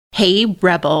Hey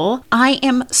Rebel, I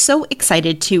am so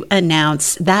excited to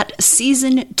announce that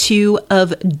season 2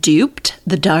 of Duped,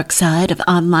 the dark side of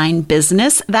online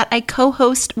business that I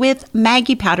co-host with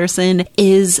Maggie Patterson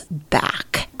is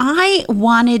back. I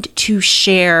wanted to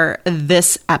share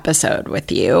this episode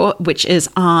with you, which is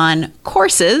on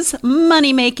courses,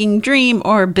 money-making dream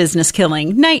or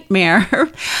business-killing nightmare,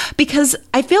 because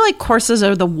I feel like courses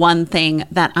are the one thing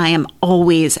that I am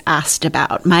always asked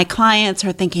about. My clients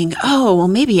are thinking, oh, well,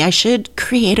 maybe I should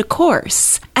create a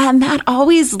course. And that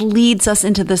always leads us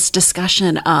into this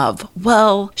discussion of,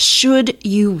 well, should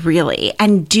you really?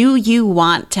 And do you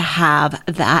want to have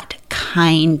that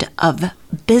kind of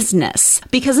business?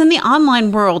 Because in the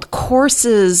online world,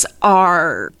 courses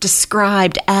are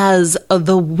described as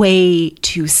the way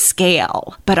to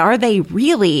scale. But are they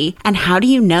really? And how do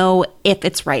you know if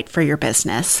it's right for your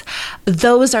business?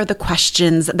 Those are the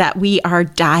questions that we are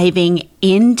diving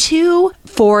into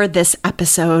for this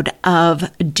episode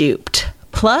of Duped.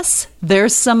 Plus,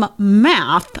 there's some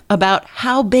math about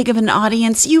how big of an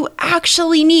audience you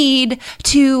actually need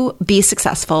to be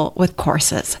successful with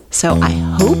courses. So I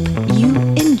hope you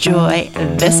enjoy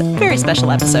this very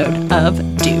special episode of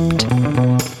Duped.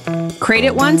 Create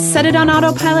it once, set it on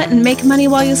autopilot, and make money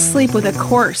while you sleep with a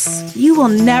course. You will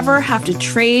never have to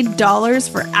trade dollars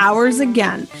for hours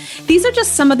again. These are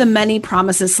just some of the many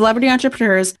promises celebrity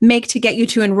entrepreneurs make to get you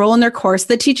to enroll in their course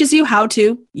that teaches you how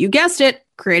to, you guessed it,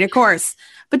 create a course.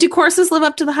 But do courses live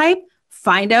up to the hype?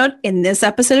 Find out in this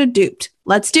episode of Duped.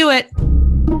 Let's do it.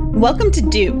 Welcome to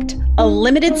Duped, a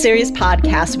limited series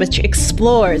podcast which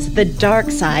explores the dark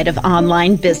side of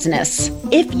online business.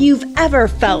 If you've ever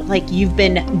felt like you've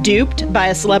been duped by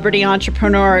a celebrity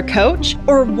entrepreneur or coach,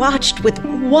 or watched with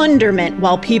wonderment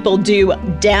while people do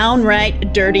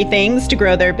downright dirty things to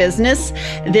grow their business,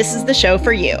 this is the show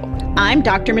for you. I'm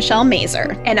Dr. Michelle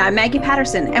Mazur. And I'm Maggie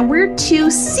Patterson, and we're two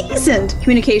seasoned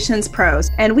communications pros.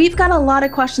 And we've got a lot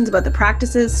of questions about the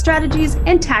practices, strategies,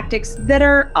 and tactics that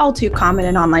are all too common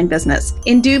in online business.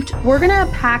 In Duped, we're going to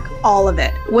unpack all of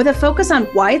it with a focus on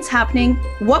why it's happening,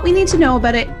 what we need to know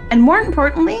about it, and more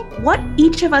importantly, what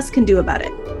each of us can do about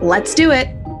it. Let's do it.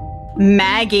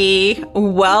 Maggie,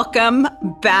 welcome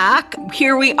back.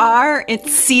 Here we are.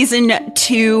 It's season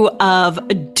 2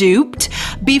 of Duped.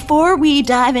 Before we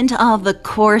dive into all the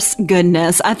course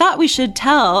goodness, I thought we should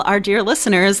tell our dear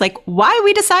listeners why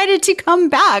we decided to come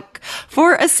back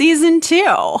for a season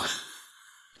 2.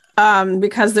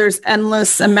 Because there's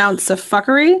endless amounts of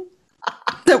fuckery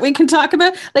that we can talk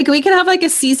about. We can have a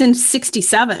season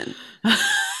 67.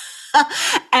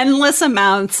 Endless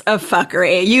amounts of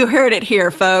fuckery. You heard it here,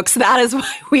 folks. That is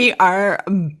why we are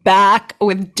back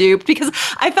with Duped, because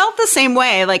I felt the same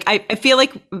way. I feel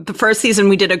like the first season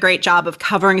we did a great job of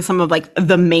covering some of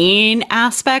the main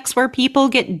aspects where people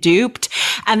get duped.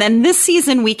 And then this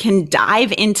season we can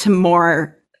dive into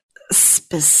more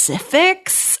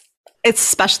specifics,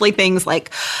 especially things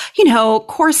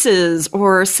courses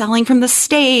or selling from the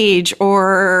stage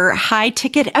or high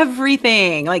ticket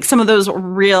everything, some of those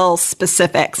real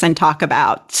specifics, and talk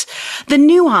about the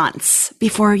nuance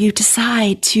before you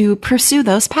decide to pursue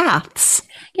those paths.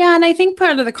 Yeah, and I think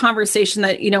part of the conversation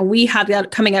that, we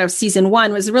had coming out of season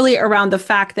 1 was really around the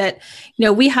fact that,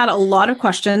 we had a lot of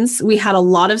questions, we had a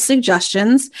lot of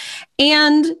suggestions,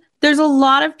 and there's a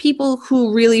lot of people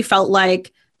who really felt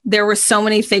like there were so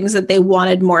many things that they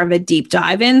wanted more of a deep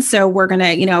dive in. So we're going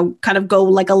to, kind of go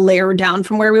a layer down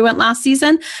from where we went last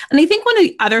season. And I think one of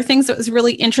the other things that was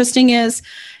really interesting is,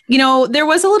 there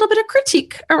was a little bit of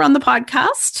critique around the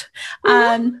podcast.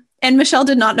 And Michelle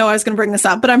did not know I was going to bring this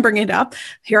up, but I'm bringing it up.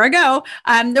 Here I go.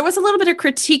 There was a little bit of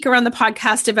critique around the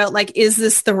podcast about is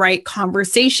this the right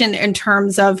conversation in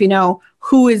terms of,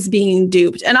 who is being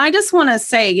duped? And I just want to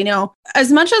say,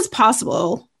 as much as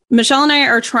possible, Michelle and I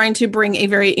are trying to bring a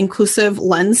very inclusive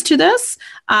lens to this,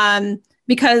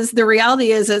 because the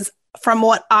reality is from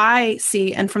what I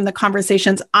see and from the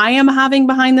conversations I am having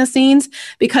behind the scenes,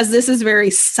 because this is very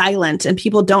silent and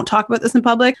people don't talk about this in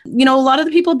public. A lot of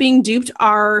the people being duped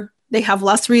they have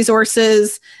less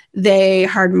resources, they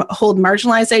hold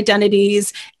marginalized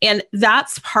identities, and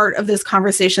that's part of this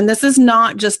conversation. This is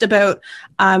not just about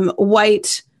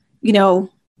white,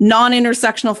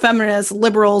 non-intersectional feminist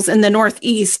liberals in the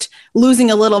Northeast losing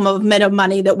a little bit of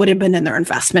money that would have been in their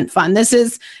investment fund. This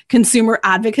is consumer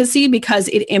advocacy because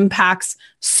it impacts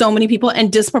so many people,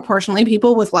 and disproportionately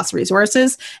people with less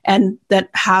resources and that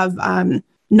have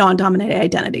non-dominated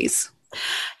identities.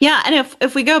 Yeah. And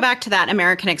if we go back to that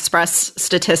American Express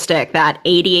statistic that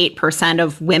 88%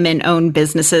 of women-owned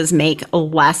businesses make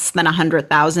less than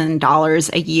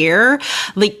 $100,000 a year,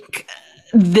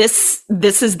 this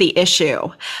is the issue.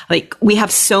 Like, we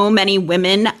have so many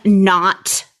women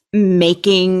not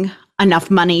making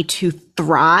enough money to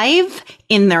thrive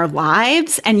in their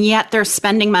lives, and yet they're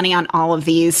spending money on all of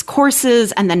these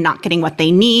courses and then not getting what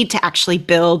they need to actually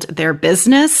build their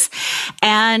business.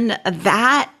 And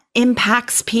that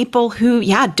impacts people who,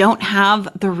 don't have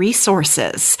the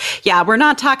resources. Yeah, we're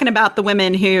not talking about the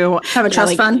women who have a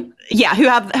trust fund. Yeah, who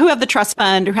have the trust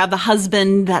fund, who have the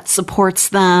husband that supports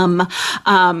them.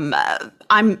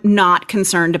 I'm not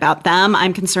concerned about them.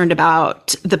 I'm concerned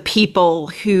about the people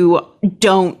who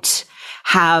don't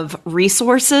have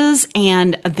resources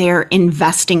and they're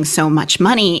investing so much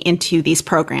money into these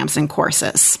programs and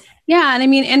courses. Yeah, and I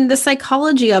mean, and the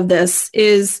psychology of this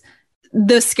is,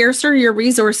 the scarcer your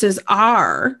resources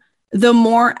are, the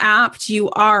more apt you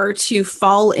are to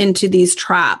fall into these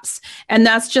traps. And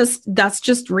that's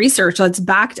just research that's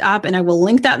backed up. And I will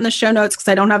link that in the show notes because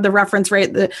I don't have the reference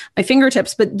right at my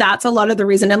fingertips, but that's a lot of the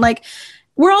reason. And like,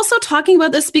 we're also talking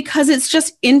about this because it's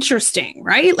just interesting,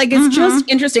 right? Like, it's just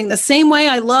interesting. The same way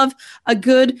I love a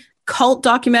good cult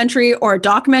documentary or a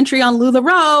documentary on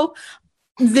LuLaRoe.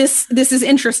 This is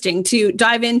interesting to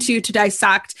dive into, to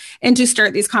dissect, and to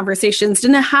start these conversations,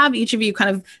 and to have each of you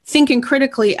kind of thinking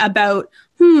critically about,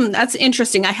 that's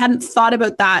interesting. I hadn't thought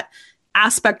about that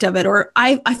aspect of it, or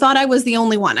I thought I was the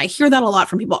only one. I hear that a lot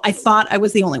from people. I thought I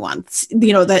was the only one,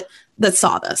 that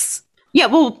saw this. Yeah,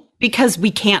 well, because we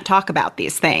can't talk about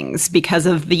these things because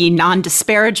of the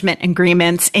non-disparagement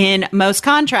agreements in most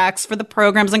contracts for the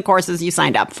programs and courses you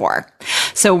signed up for.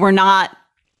 So we're not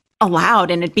allowed,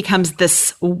 and it becomes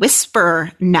this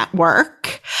whisper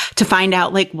network to find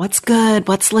out like what's good,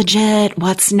 what's legit,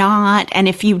 what's not. And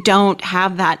if you don't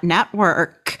have that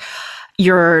network,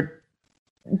 you're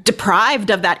deprived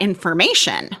of that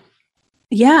information.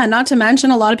 Yeah, not to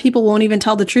mention a lot of people won't even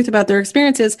tell the truth about their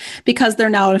experiences because they're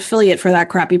now an affiliate for that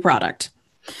crappy product.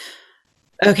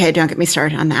 Okay, don't get me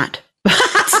started on that.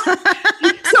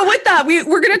 So with that,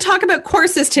 we're going to talk about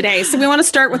courses today. So we want to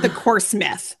start with the course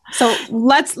myth. So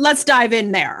let's dive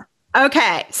in there.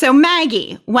 Okay. So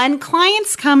Maggie, when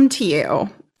clients come to you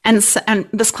and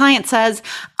this client says,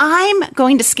 I'm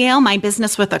going to scale my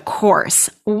business with a course,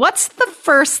 what's the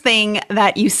first thing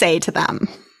that you say to them?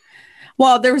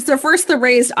 Well, there's the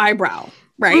raised eyebrow,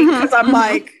 right? Because I'm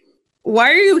like,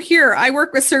 why are you here? I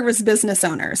work with service business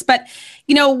owners. But,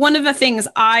 one of the things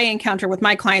I encounter with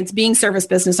my clients being service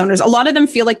business owners, a lot of them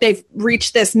feel like they've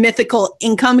reached this mythical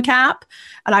income cap,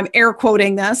 and I'm air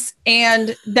quoting this,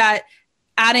 and that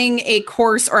adding a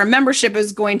course or a membership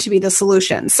is going to be the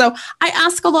solution. So I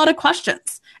ask a lot of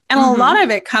questions, and a lot of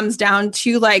it comes down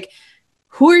to like,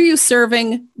 who are you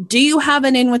serving? Do you have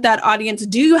an in with that audience?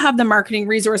 Do you have the marketing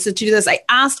resources to do this? I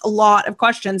asked a lot of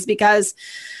questions because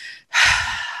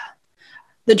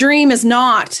the dream is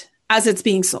not as it's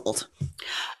being sold.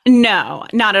 No,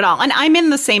 not at all. And I'm in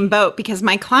the same boat because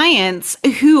my clients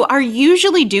who are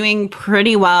usually doing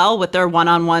pretty well with their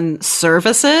one-on-one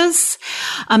services,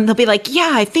 they'll be like,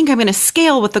 yeah, I think I'm going to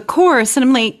scale with the course. And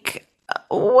I'm like,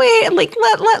 wait, like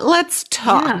let's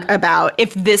talk about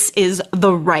if this is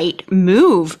the right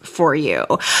move for you,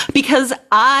 because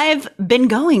I've been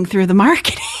going through the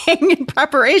marketing and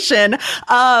preparation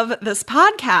of this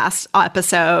podcast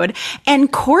episode,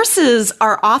 and courses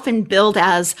are often billed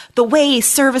as the way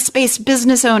service-based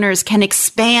business owners can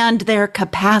expand their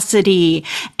capacity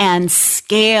and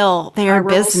scale their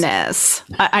business.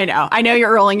 I know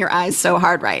you're rolling your eyes so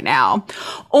hard right now.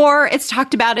 Or it's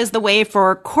talked about as the way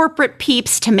for corporate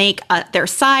peeps to make their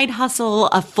side hustle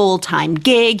a full-time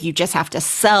gig. You just have to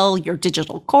sell your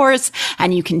digital course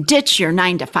and you can ditch your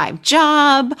 9-to-5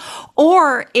 job.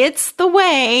 Or it's the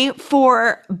way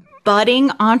for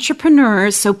budding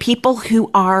entrepreneurs, so people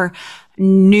who are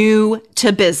new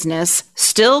to business,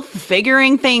 still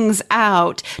figuring things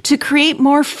out, to create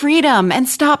more freedom and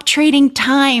stop trading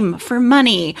time for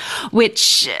money,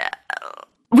 which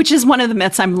is one of the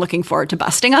myths I'm looking forward to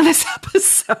busting on this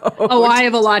episode. Oh, I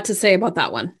have a lot to say about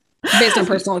that one based on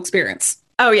personal experience.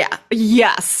 Oh, yeah.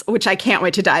 Yes, which I can't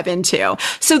wait to dive into.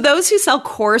 So those who sell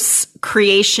course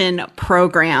creation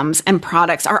programs and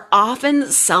products are often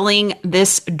selling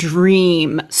this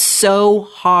dream so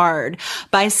hard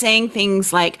by saying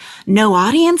things like, no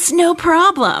audience, no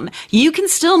problem. You can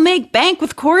still make bank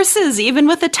with courses, even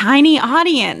with a tiny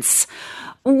audience,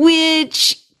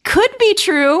 which could be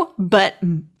true, but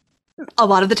A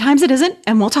lot of the times it isn't,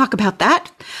 and we'll talk about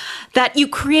that. That you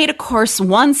create a course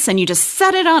once and you just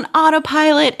set it on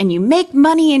autopilot and you make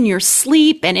money in your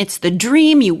sleep and it's the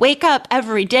dream. You wake up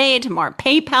every day to more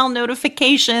PayPal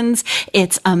notifications.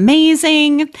 It's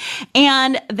amazing.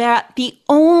 And that the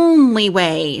only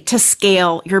way to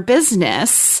scale your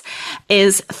business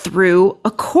is through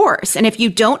a course. And if you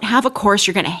don't have a course,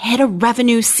 you're going to hit a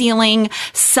revenue ceiling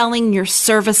selling your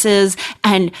services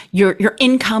and your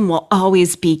income will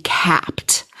always be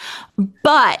capped.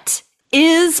 But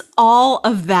is all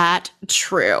of that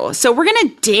true? So we're going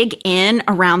to dig in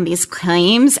around these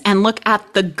claims and look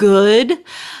at the good,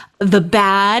 the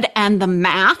bad, and the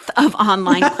math of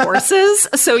online courses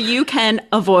so you can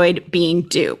avoid being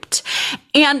duped.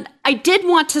 And I did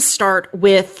want to start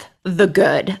with the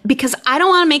good, because I don't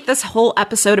want to make this whole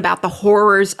episode about the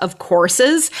horrors of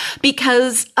courses,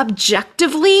 because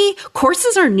objectively,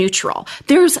 courses are neutral.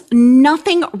 There's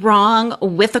nothing wrong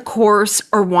with a course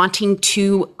or wanting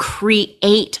to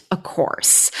create a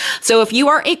course. So if you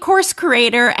are a course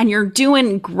creator and you're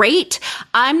doing great,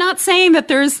 I'm not saying that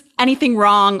there's anything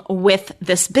wrong with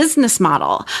this business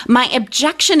model. My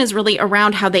objection is really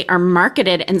around how they are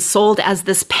marketed and sold as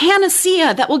this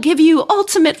panacea that will give you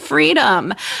ultimate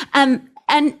freedom. And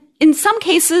in some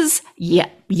cases,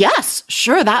 yes,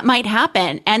 sure, that might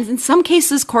happen. And in some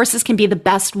cases, courses can be the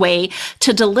best way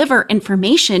to deliver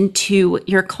information to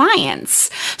your clients.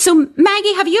 So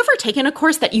Maggie, have you ever taken a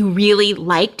course that you really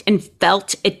liked and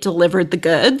felt it delivered the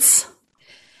goods?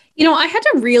 I had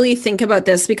to really think about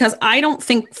this because I don't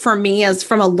think for me, as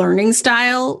from a learning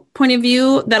style point of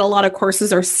view, that a lot of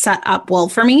courses are set up well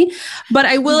for me. But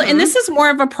I will, and this is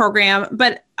more of a program,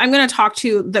 but I'm going to talk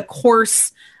to the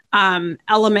course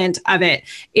element of it.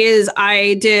 Is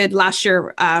I did last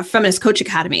year Feminist Coach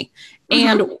Academy.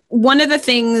 And one of the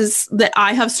things that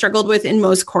I have struggled with in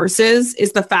most courses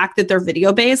is the fact that they're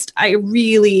video based. I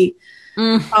really,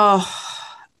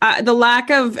 the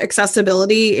lack of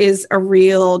accessibility is a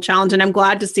real challenge. And I'm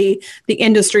glad to see the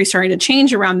industry starting to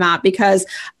change around that, because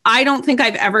I don't think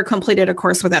I've ever completed a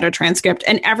course without a transcript.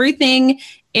 And everything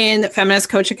in the Feminist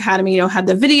Coach Academy, had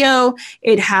the video,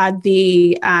 it had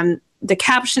the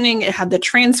captioning, it had the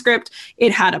transcript,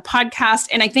 it had a podcast.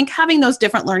 And I think having those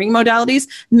different learning modalities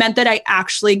meant that I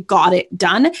actually got it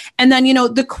done. And then,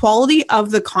 the quality of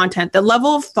the content, the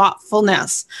level of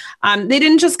thoughtfulness, they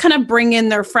didn't just kind of bring in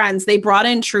their friends. They brought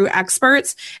in true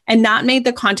experts, and that made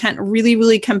the content really,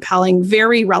 really compelling,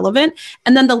 very relevant.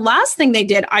 And then the last thing they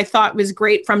did, I thought was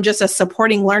great from just as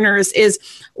supporting learners, is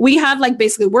we had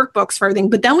basically workbooks for everything,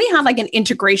 but then we had an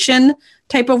integration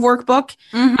type of workbook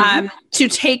to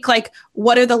take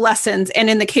what are the lessons. And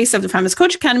in the case of the Feminist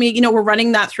Coach Academy, we're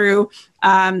running that through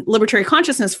Libertary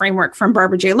Consciousness Framework from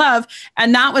Barbara J. Love.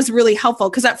 And that was really helpful,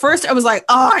 because at first I was like,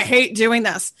 oh, I hate doing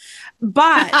this.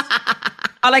 But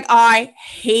I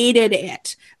hated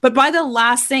it. But by the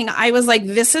last thing, I was like,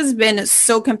 this has been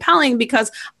so compelling,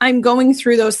 because I'm going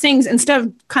through those things instead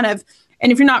of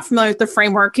and if you're not familiar with the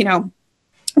framework,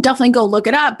 definitely go look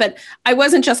it up. But I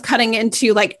wasn't just cutting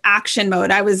into action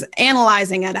mode. I was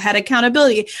analyzing it. I had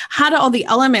accountability, had all the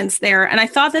elements there. And I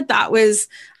thought that was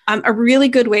a really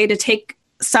good way to take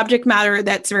subject matter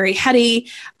that's very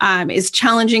heady, is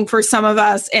challenging for some of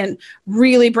us, and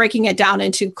really breaking it down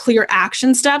into clear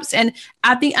action steps. And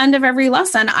at the end of every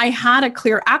lesson, I had a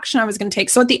clear action I was going to take.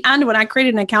 So at the end, when I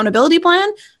created an accountability plan,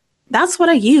 that's what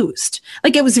I used.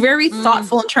 It was very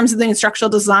thoughtful in terms of the instructional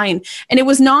design. And it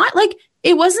was not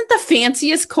it wasn't the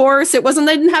fanciest course. It wasn't,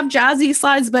 they didn't have jazzy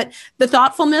slides, but the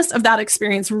thoughtfulness of that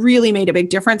experience really made a big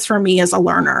difference for me as a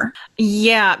learner.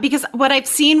 Yeah, because what I've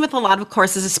seen with a lot of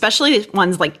courses, especially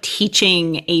ones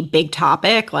teaching a big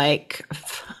topic, like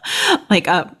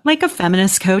a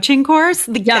feminist coaching course.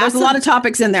 There's a lot of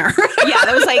topics in there. Yeah,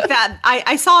 that was that.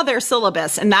 I saw their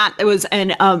syllabus, and that it was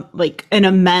an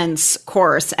immense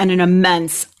course and an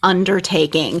immense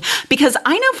undertaking. Because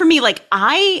I know for me,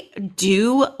 I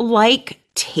do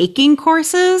taking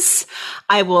courses.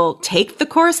 I will take the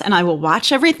course and I will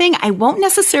watch everything. I won't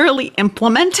necessarily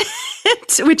implement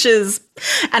it,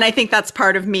 and I think that's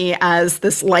part of me as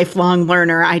this lifelong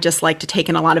learner. I just like to take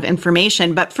in a lot of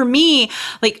information. But for me,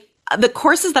 the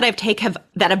courses that I've taken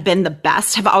that have been the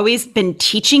best have always been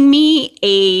teaching me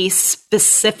a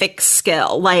specific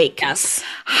skill,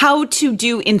 how to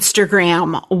do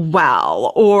Instagram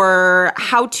well, or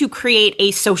how to create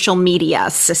a social media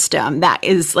system that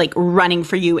is running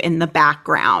for you in the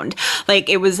background.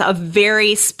 It was a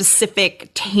very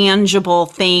specific, tangible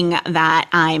thing that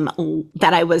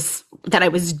I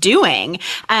was doing,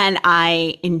 and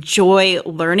I enjoy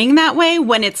learning that way.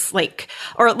 When it's I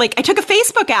took a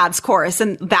Facebook ads course,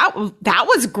 and that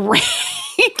was great.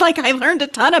 Like I learned a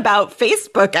ton about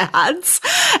Facebook ads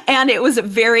and it was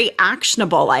very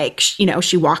actionable. Like, you know,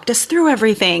 she walked us through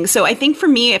everything. So I think for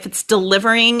me, if it's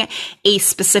delivering a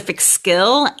specific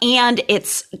skill and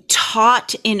it's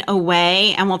taught in a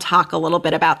way, and we'll talk a little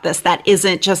bit about this, that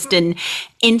isn't just an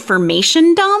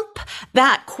information dump,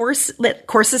 that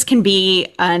courses can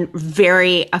be a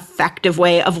very effective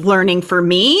way of learning for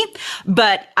me.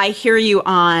 But I hear you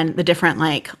on the different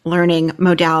like learning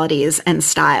modalities and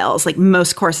styles. Like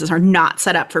most courses are not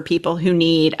set up for people who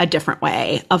need a different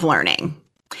way of learning.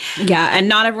 Yeah. And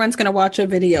not everyone's going to watch a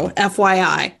video,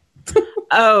 FYI.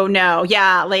 Oh no.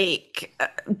 Yeah. Like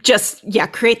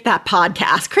create that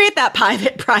podcast, create that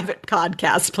private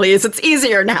podcast, please. It's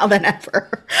easier now than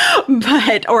ever,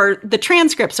 or the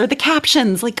transcripts or the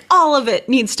captions, like all of it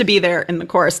needs to be there in the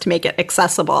course to make it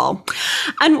accessible.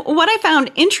 And what I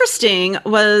found interesting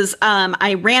was,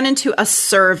 I ran into a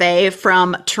survey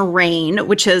from Terrain,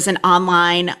 which is an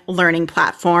online learning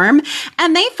platform.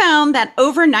 And they found that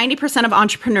over 90% of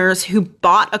entrepreneurs who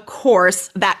bought a course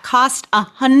that cost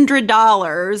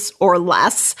 $100 or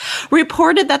less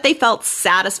reported that they felt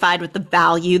satisfied with the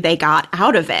value they got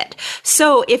out of it.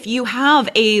 So if you have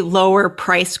a lower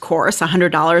priced course,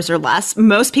 $100 or less,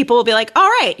 most people will be like, all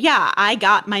right, yeah, I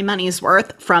got my money's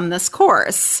worth from this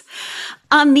course.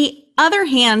 On the other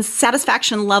hand,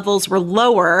 satisfaction levels were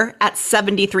lower at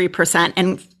 73%.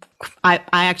 And I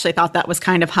actually thought that was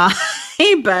kind of high,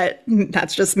 but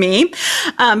that's just me,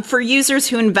 for users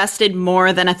who invested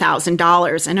more than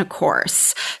 $1,000 in a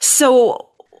course. So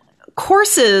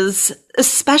courses,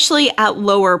 especially at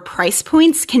lower price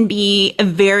points, can be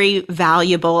very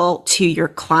valuable to your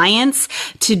clients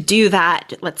to do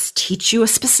that. Let's teach you a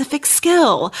specific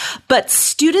skill. But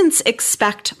students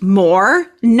expect more,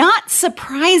 not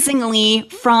surprisingly,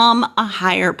 from a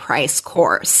higher price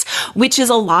course, which is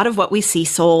a lot of what we see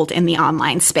sold in the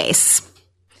online space.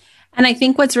 And I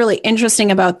think what's really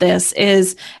interesting about this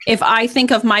is if I think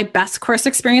of my best course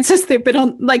experiences, they've been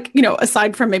on, like, you know,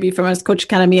 aside from maybe from Coach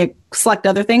Academy, select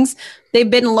other things, they've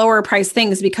been lower price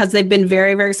things because they've been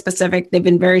very, very specific. They've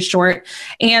been very short.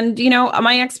 And, you know,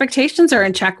 my expectations are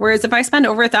in check. Whereas if I spend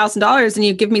over $1,000 and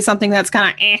you give me something that's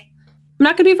kind of I'm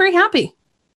not going to be very happy.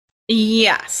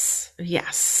 Yes.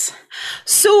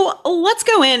 So let's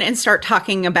go in and start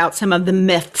talking about some of the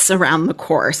myths around the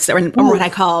course, or what I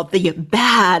call the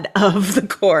bad of the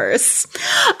course.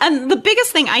 And the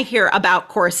biggest thing I hear about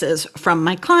courses from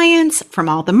my clients, from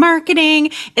all the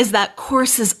marketing, is that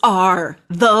courses are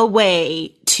the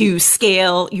way to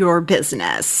scale your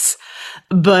business.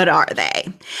 But are they?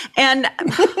 And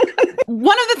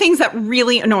one of the things that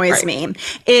really annoys me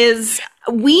is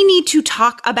we need to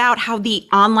talk about how the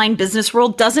online business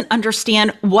world doesn't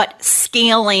understand what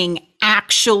scaling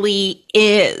actually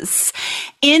is.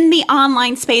 In the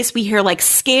online space, we hear like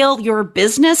scale your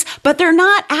business, but they're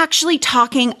not actually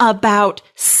talking about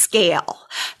scale.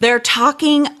 They're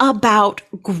talking about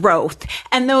growth.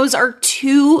 And those are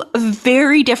two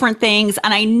very different things.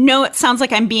 And I know it sounds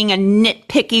like I'm being a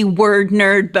nitpicky word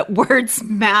nerd, but words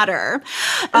matter.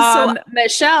 So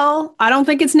Michelle, I don't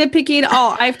think it's nitpicky at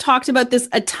all. I've talked about this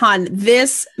a ton.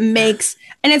 This makes,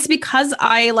 and it's because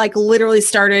I like literally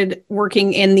started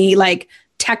working in the like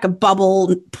tech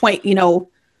bubble point, you know,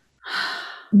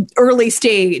 early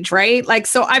stage, right? Like,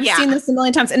 so I've seen this a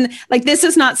million times, and like, this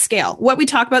is not scale. What we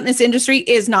talk about in this industry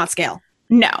is not scale.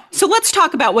 No. So let's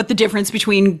talk about what the difference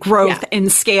between growth and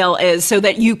scale is so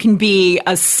that you can be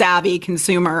a savvy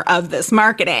consumer of this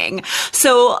marketing.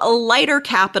 So Lighter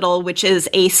Capital, which is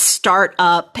a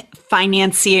startup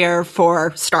financier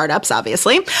for startups,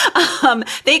 obviously,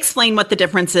 they explain what the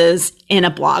difference is in a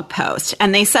blog post.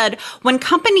 And they said, when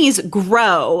companies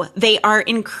grow, they are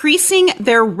increasing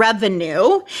their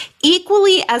revenue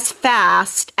equally as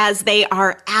fast as they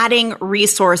are adding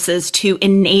resources to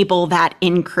enable that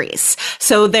increase.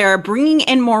 So they're bringing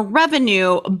in more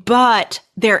revenue, but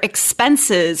their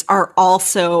expenses are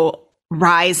also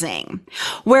rising.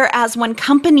 Whereas when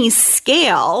companies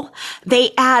scale,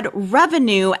 they add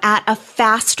revenue at a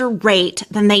faster rate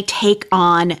than they take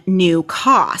on new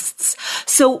costs.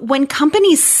 So when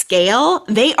companies scale,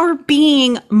 they are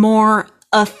being more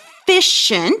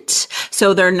efficient.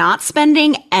 So they're not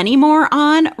spending any more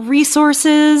on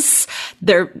resources.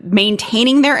 They're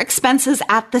maintaining their expenses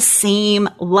at the same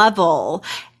level.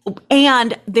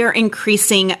 And they're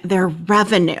increasing their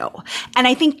revenue. And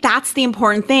I think that's the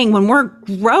important thing. When we're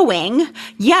growing,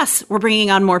 yes, we're bringing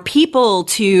on more people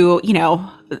to, you know,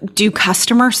 do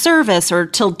customer service or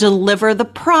to deliver the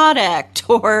product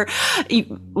or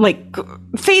like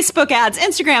Facebook ads,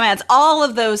 Instagram ads, all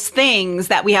of those things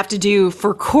that we have to do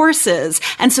for courses.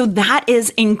 And so that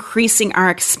is increasing our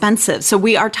expenses. So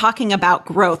we are talking about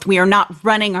growth. We are not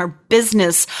running our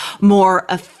business more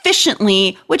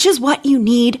efficiently, which is what you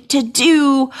need to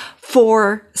do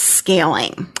for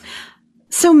scaling.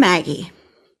 So Maggie,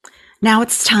 now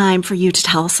it's time for you to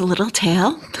tell us a little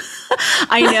tale.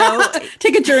 I know.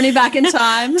 Take a journey back in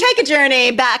time. Take a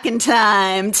journey back in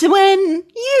time to when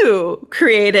you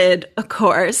created a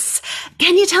course.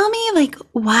 Can you tell me like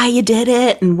why you did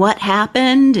it and what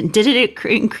happened? And did it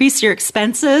increase your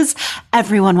expenses?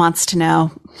 Everyone wants to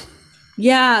know.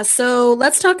 Yeah. So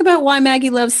let's talk about why Maggie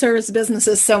loves service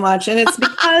businesses so much. And it's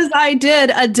because I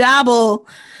did a dabble.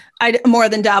 I more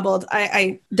than dabbled.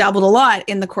 I dabbled a lot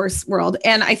in the course world.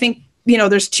 And I think,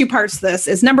 there's two parts to this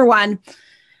is number one,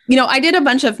 I did a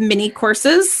bunch of mini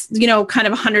courses, kind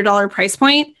of $100 price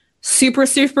point, super,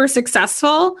 super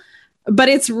successful, but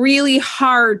it's really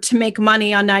hard to make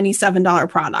money on $97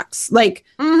 products. Like,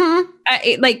 our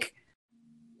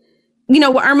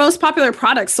most popular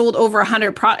product sold over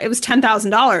 100 it was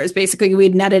 $10,000. Basically,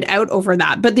 we'd netted out over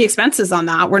that, but the expenses on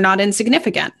that were not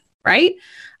insignificant. Right.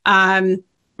 And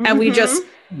it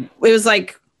was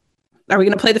like, are we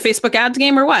going to play the Facebook ads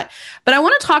game or what? But I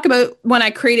want to talk about when I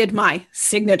created my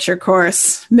signature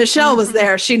course. Michelle was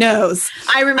there. She knows.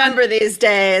 I remember these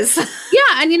days.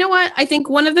 Yeah. And you know what? I think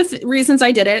one of the reasons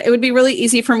I did it, it would be really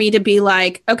easy for me to be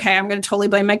like, okay, I'm going to totally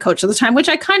blame my coach at the time, which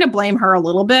I kind of blame her a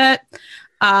little bit.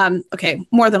 Okay,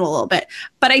 more than a little bit.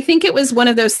 But I think it was one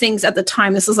of those things at the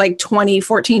time. This was like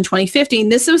 2014, 2015.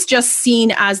 This was just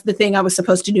seen as the thing I was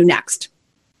supposed to do next.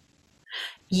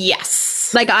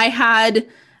 Yes. Like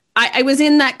I was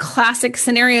in that classic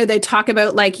scenario. They talk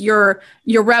about like your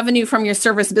revenue from your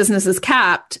service business is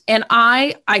capped. And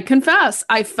I confess,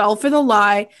 I fell for the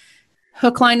lie,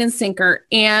 hook, line, and sinker.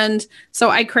 And so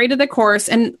I created the course,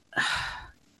 and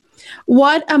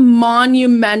what a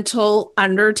monumental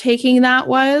undertaking that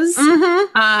was.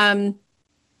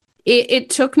 It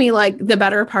took me like the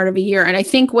better part of a year. And I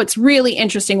think what's really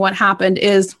interesting, what happened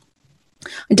is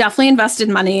I definitely invested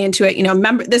money into it.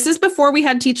 Remember, this is before we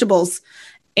had Teachables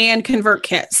and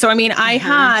ConvertKit. So, I mean, I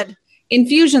had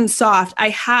Infusionsoft. I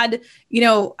had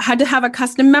to have a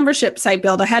custom membership site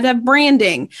build. I had to have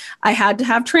branding. I had to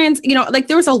have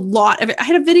there was a lot of it. I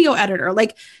had a video editor.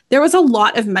 Like there was a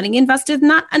lot of money invested in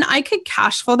that, and I could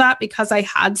cash flow that because I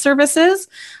had services.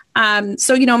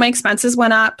 So, my expenses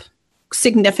went up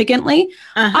significantly.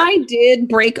 I did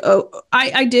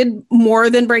I did more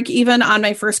than break even on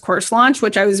my first course launch,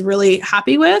 which I was really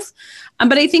happy with.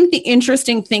 But I think the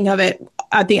interesting thing of it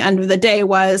at the end of the day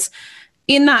was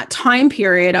in that time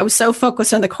period, I was so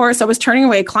focused on the course, I was turning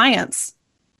away clients.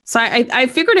 So I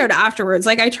figured out afterwards,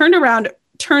 like I turned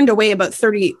away about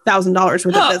 $30,000 worth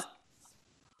of business.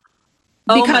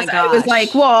 Because I was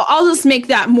like, well, I'll just make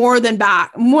that more than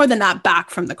that back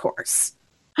from the course.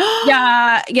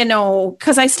 Yeah,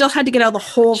 because I still had to get out of the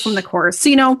hole from the course.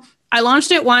 So, I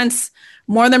launched it once,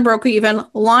 more than broke even,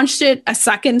 launched it a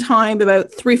second time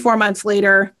about 3-4 months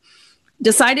later,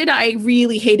 decided I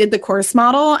really hated the course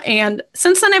model. And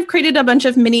since then I've created a bunch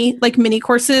of mini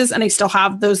courses, and I still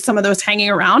have some of those hanging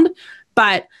around.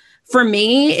 But for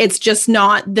me, it's just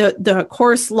not the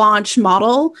course launch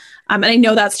model. And I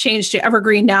know that's changed to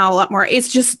Evergreen now a lot more.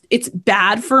 It's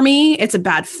bad for me. It's a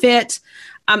bad fit.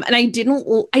 And I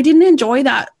didn't enjoy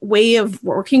that way of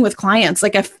working with clients.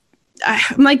 Like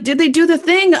I'm like, did they do the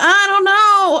thing? I don't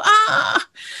know.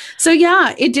 So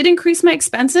yeah, it did increase my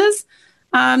expenses.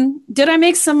 Did I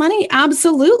make some money?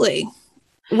 Absolutely.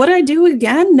 Would I do it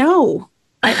again? No,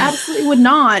 I absolutely would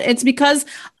not. It's because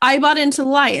I bought into the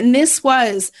lie. And this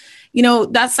was,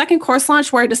 that second course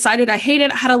launch where I decided I hate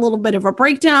it, I had a little bit of a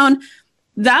breakdown.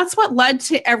 That's what led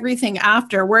to everything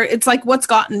after, where it's like, what's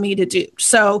gotten me to Duped.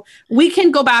 So we can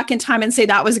go back in time and say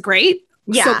that was great.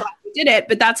 Yeah. So glad we did it.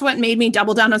 But that's what made me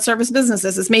double down on service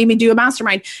businesses. It's made me do a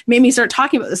mastermind, made me start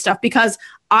talking about this stuff because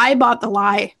I bought the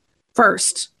lie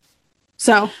first.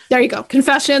 So there you go.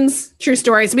 Confessions, true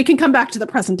stories. We can come back to the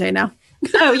present day now.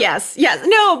 Oh, yes. Yes.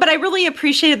 No, but I really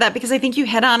appreciated that because I think you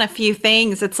hit on a few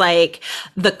things. It's like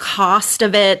the cost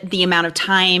of it, the amount of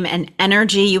time and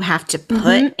energy you have to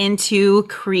put into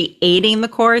creating the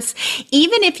course,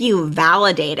 even if you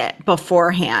validate it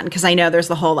beforehand. Because I know there's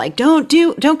the whole like,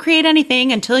 don't create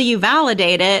anything until you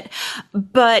validate it.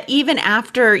 But even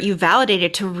after you validate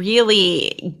it, to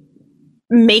really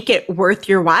make it worth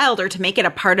your while or to make it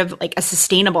a part of like a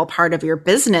sustainable part of your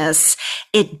business,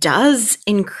 it does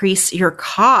increase your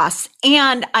costs.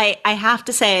 And I have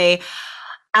to say,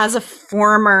 as a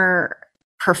former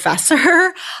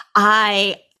professor,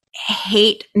 I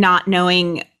hate not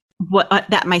knowing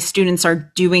that my students are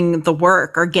doing the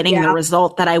work or getting the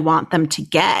result that I want them to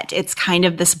get. It's kind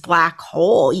of this black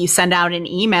hole. You send out an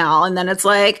email and then it's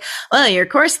like, well, your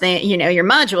course thing, your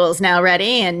module is now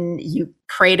ready, and you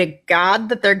pray to God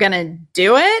that they're going to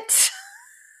do it.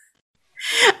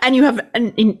 And you have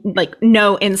like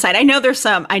no insight. I know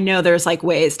there's like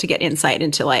ways to get insight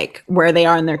into like where they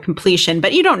are in their completion,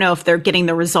 but you don't know if they're getting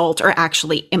the result or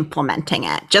actually implementing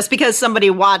it. Just because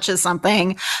somebody watches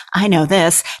something, I know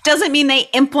this, doesn't mean they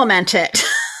implement it.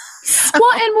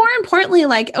 Well, and more importantly,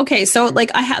 like, okay, so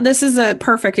like this is a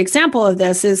perfect example of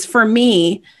this is for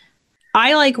me,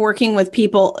 I like working with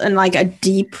people in like a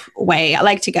deep way. I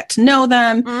like to get to know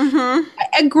them.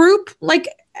 Mm-hmm. A group, like,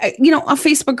 a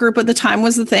Facebook group at the time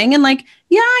was the thing. And like,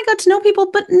 yeah, I got to know people,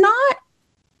 but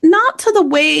not to the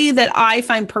way that I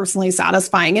find personally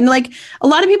satisfying. And like a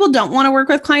lot of people don't want to work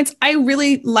with clients. I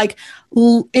really like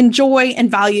enjoy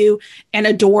and value and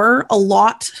adore a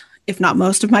lot, if not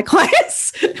most of my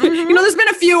clients. Mm-hmm. There's been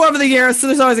a few over the years, so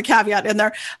there's always a caveat in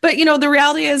there. But the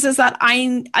reality is that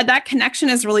that connection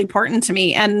is really important to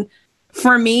me. And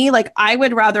for me, like I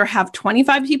would rather have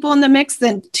 25 people in the mix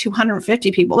than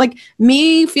 250 people. Like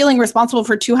me feeling responsible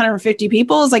for 250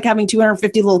 people is like having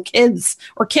 250 little kids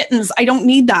or kittens. I don't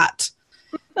need that.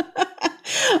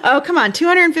 Oh, come on.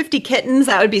 250 kittens.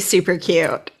 That would be super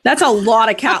cute. That's a lot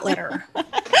of cat litter.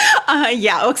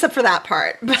 Yeah, except for that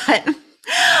part. But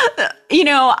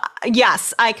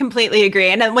yes, I completely agree.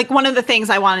 And like one of the things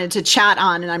I wanted to chat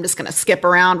on, and I'm just going to skip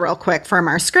around real quick from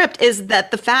our script, is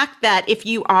that the fact that if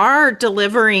you are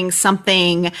delivering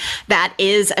something that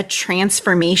is a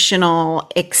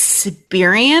transformational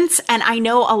experience, and I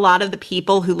know a lot of the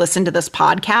people who listen to this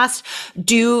podcast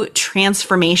do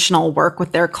transformational work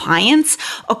with their clients,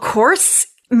 of course,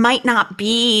 might not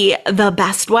be the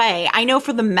best way. I know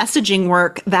for the messaging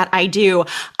work that I do,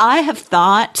 I have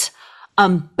thought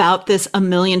about this a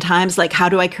million times. Like, how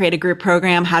do I create a group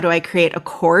program? How do I create a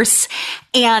course?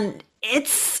 And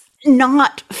it's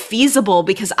not feasible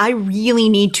because I really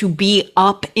need to be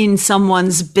up in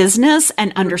someone's business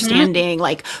and understanding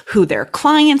like who their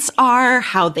clients are,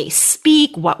 how they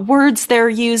speak, what words they're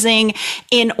using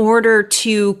in order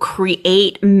to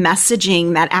create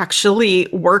messaging that actually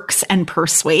works and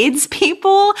persuades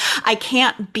people. I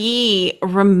can't be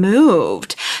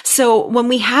removed. So when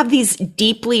we have these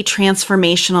deeply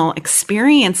transformational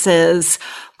experiences,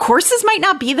 courses might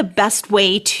not be the best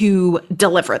way to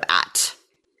deliver that.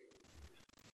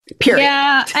 Period.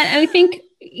 Yeah. And I think,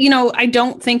 I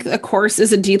don't think a course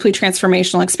is a deeply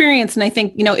transformational experience. And I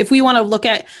think, if we want to look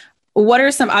at what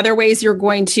are some other ways you're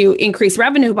going to increase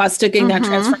revenue by sticking that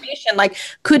transformation, like,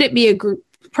 could it be a group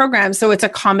program? So it's a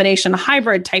combination, a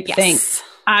hybrid type thing.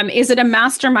 Is it a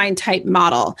mastermind type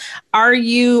model? Are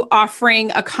you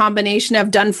offering a combination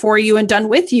of done for you and done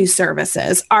with you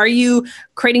services? Are you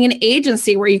creating an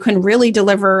agency where you can really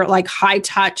deliver like high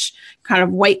touch kind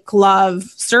of white glove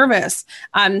service?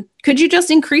 Could you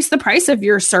just increase the price of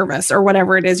your service or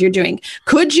whatever it is you're doing?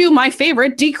 Could you, my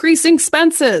favorite, decrease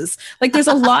expenses? Like there's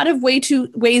a lot of ways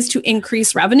to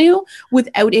increase revenue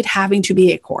without it having to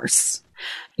be a course.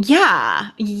 Yeah.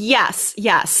 Yes.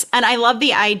 And I love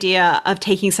the idea of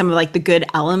taking some of like the good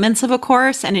elements of a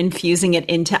course and infusing it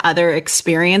into other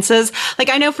experiences.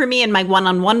 Like I know for me in my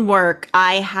one-on-one work,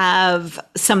 I have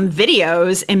some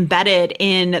videos embedded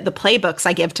in the playbooks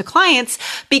I give to clients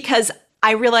because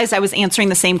I realized I was answering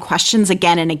the same questions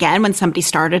again and again when somebody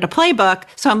started a playbook.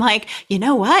 So I'm like, you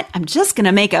know what? I'm just going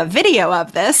to make a video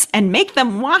of this and make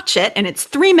them watch it. And it's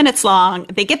 3 minutes long.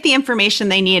 They get the information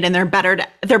they need and they're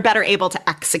better able to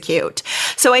execute.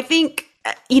 So I think,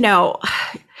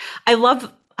 I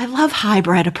love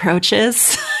hybrid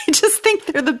approaches. I just think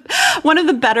they're one of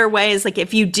the better ways. Like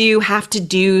if you do have to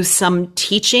do some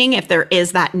teaching, if there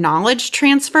is that knowledge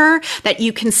transfer, that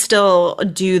you can still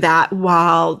do that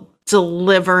while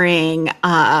delivering,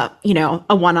 a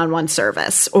one-on-one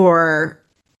service or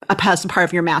as part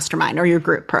of your mastermind or your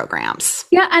group programs.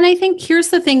 Yeah. And I think here's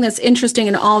the thing that's interesting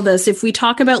in all this. If we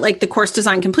talk about like the course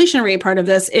design completion rate part of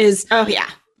this is, I'm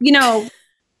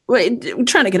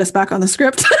trying to get us back on the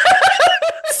script.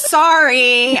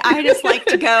 Sorry. I just like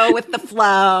to go with the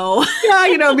flow. Yeah.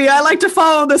 You know me, I like to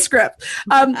follow the script.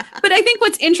 But I think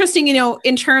what's interesting,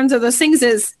 in terms of those things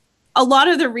is a lot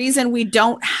of the reason we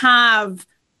don't have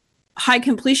high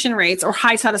completion rates or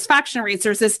high satisfaction rates,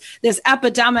 there's this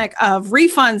epidemic of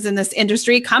refunds in this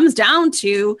industry comes down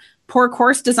to poor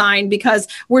course design because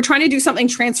we're trying to do something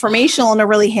transformational in a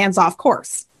really hands-off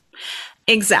course.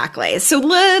 Exactly. So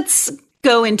let's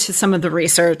go into some of the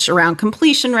research around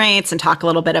completion rates and talk a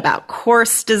little bit about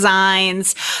course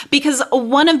designs, because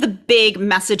one of the big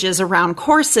messages around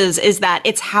courses is that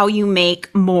it's how you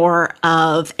make more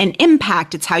of an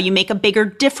impact. It's how you make a bigger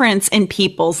difference in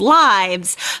people's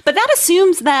lives. But that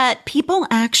assumes that people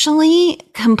actually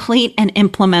complete and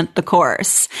implement the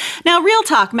course. Now, real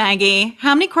talk, Maggie,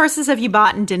 how many courses have you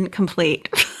bought and didn't complete?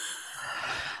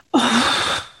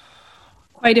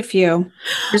 Quite a few.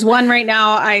 There's one right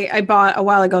now I bought a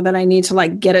while ago that I need to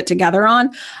like get it together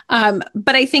on.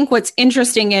 But I think what's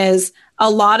interesting is a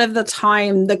lot of the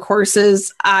time the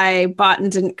courses I bought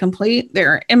and didn't complete,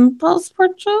 they're impulse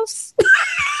purchase.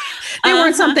 They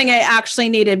weren't something I actually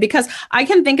needed, because I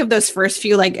can think of those first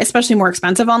few, like especially more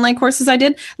expensive online courses I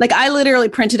did. Like I literally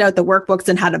printed out the workbooks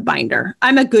and had a binder.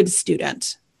 I'm a good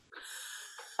student.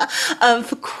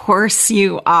 Of course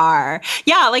you are.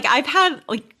 Yeah, like I've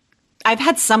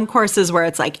had some courses where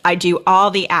it's like I do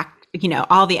all the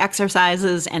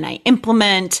exercises and I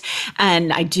implement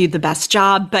and I do the best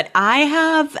job, but I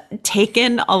have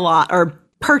taken a lot or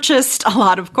purchased a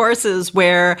lot of courses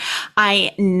where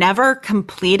I never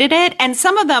completed it. And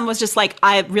some of them was just like,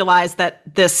 I realized that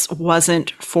this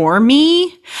wasn't for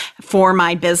me, for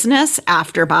my business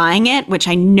after buying it, which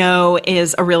I know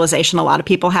is a realization a lot of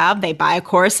people have. They buy a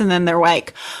course and then they're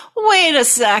like, wait a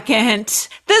second,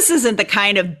 this isn't the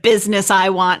kind of business I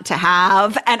want to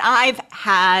have. And I've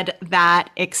had that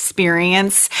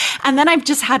experience. And then I've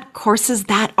just had courses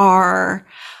that are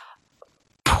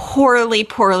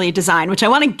poorly designed, which I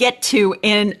want to get to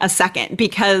in a second,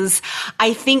 because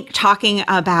I think talking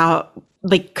about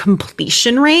like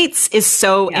completion rates is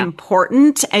so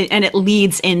important, and it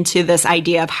leads into this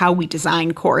idea of how we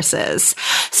design courses.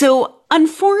 So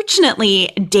unfortunately,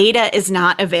 data is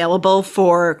not available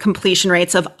for completion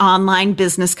rates of online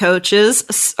business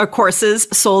coaches or courses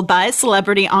sold by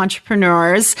celebrity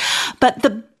entrepreneurs, but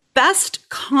the best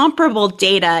comparable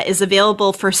data is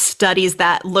available for studies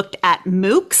that looked at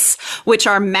MOOCs, which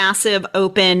are massive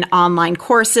open online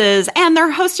courses, and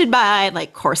they're hosted by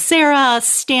like Coursera,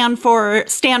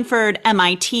 Stanford,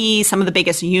 MIT, some of the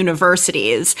biggest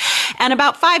universities. And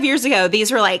about 5 years ago,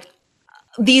 these were like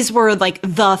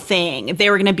the thing. They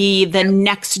were going to be the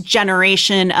next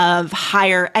generation of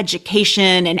higher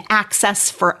education and access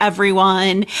for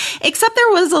everyone, except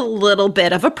there was a little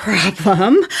bit of a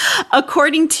problem.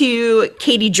 According to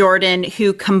Katie Jordan,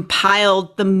 who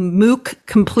compiled the MOOC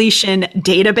completion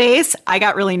database, I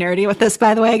got really nerdy with this,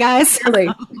 by the way, guys. Really?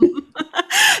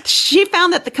 She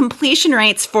found that the completion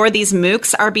rates for these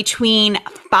MOOCs are between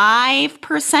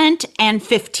 5% and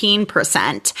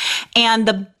 15%. And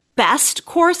the best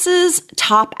courses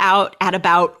top out at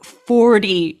about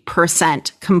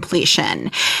 40%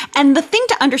 completion. And the thing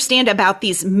to understand about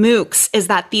these MOOCs is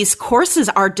that these courses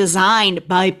are designed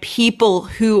by people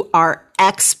who are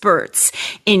experts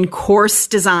in course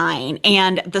design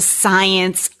and the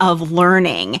science of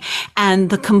learning. And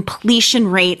the completion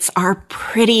rates are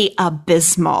pretty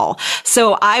abysmal.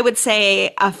 So I would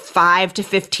say a 5 to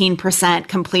 15%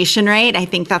 completion rate. I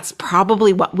think that's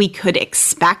probably what we could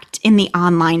expect in the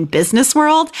online business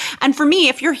world. And for me,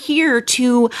 if you're here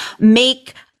to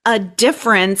make a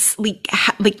difference, like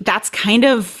that's kind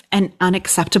of an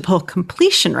unacceptable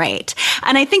completion rate.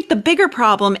 And I think the bigger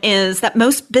problem is that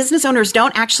most business owners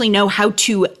don't actually know how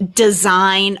to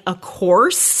design a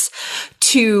course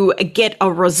to get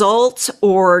a result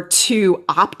or to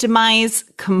optimize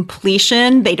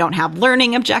completion. They don't have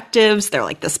learning objectives. They're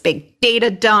like this big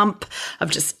data dump of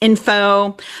just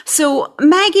info. So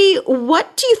Maggie,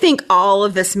 what do you think all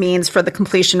of this means for the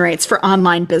completion rates for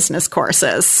online business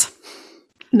courses?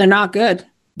 They're not good.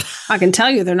 I can tell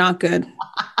you they're not good.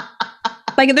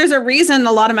 Like there's a reason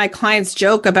a lot of my clients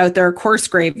joke about their course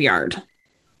graveyard.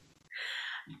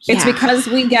 Yeah. It's because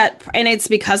it's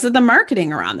because of the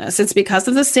marketing around this. It's because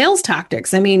of the sales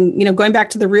tactics. I mean, going back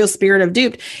to the real spirit of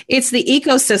Duped, it's the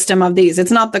ecosystem of these. It's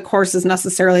not the courses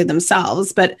necessarily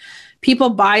themselves, but people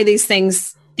buy these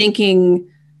things thinking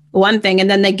one thing, and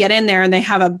then they get in there and they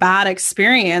have a bad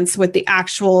experience with the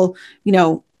actual,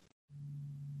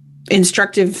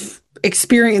 instructive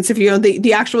experience. If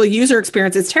the actual user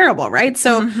experience is terrible, right?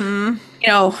 So,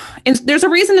 there's a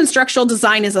reason instructional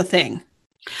design is a thing.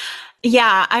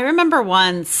 Yeah, I remember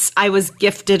once I was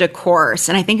gifted a course,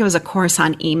 and I think it was a course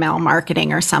on email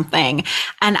marketing or something.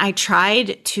 And I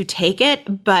tried to take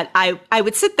it, but I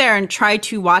would sit there and try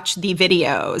to watch the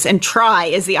videos, and try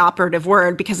is the operative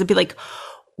word, because it'd be like,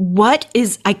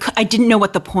 I didn't know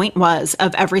what the point was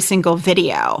of every single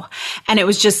video. And it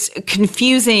was just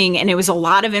confusing, and it was a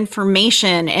lot of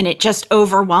information, and it just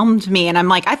overwhelmed me. And I'm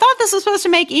like, I thought this was supposed to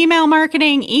make email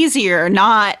marketing easier,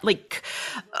 not like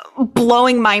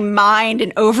blowing my mind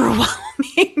and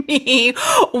overwhelming me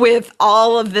with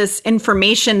all of this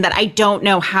information that I don't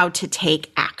know how to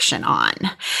take action on.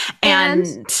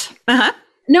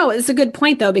 No, it's a good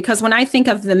point though, because when I think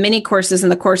of the mini courses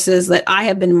and the courses that I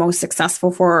have been most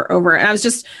successful for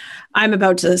and I'm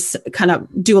about to kind of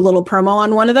do a little promo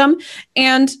on one of them,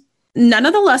 and none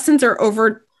of the lessons are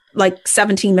over like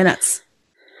 17 minutes.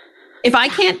 If I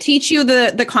can't teach you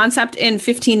the concept in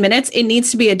 15 minutes, it needs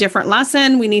to be a different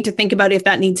lesson. We need to think about if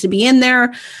that needs to be in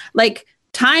there. Like,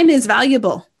 time is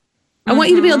valuable. I want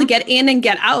you to be able to get in and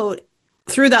get out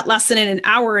through that lesson in an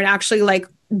hour and actually like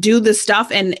do the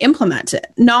stuff and implement it,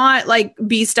 not like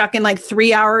be stuck in like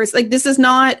 3 hours. Like, this is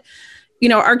not,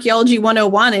 archaeology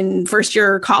 101 in first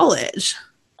year of college.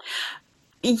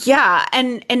 Yeah.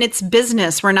 And it's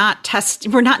business. We're not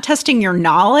testing your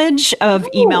knowledge of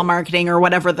email marketing or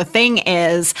whatever the thing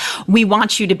is. We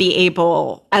want you to be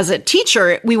able, as a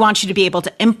teacher, we want you to be able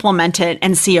to implement it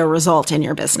and see a result in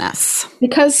your business.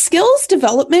 Because skills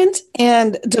development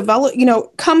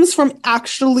comes from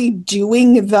actually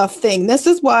doing the thing. This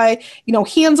is why,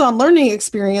 hands-on learning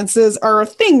experiences are a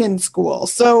thing in school.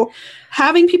 So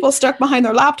having people stuck behind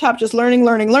their laptop, just learning,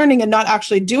 and not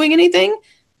actually doing anything,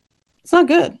 it's not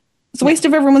good. It's a waste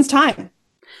of everyone's time.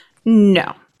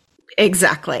 No,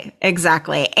 exactly.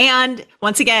 And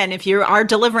once again, if you are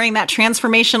delivering that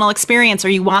transformational experience or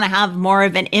you want to have more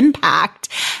of an impact,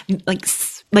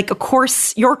 like a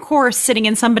course, your course sitting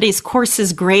in somebody's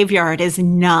courses graveyard is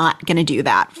not going to do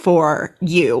that for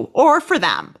you or for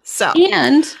them. So,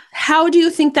 and how do you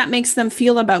think that makes them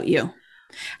feel about you?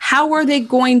 How are they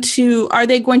going to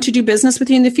do business with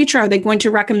you in the future? Are they going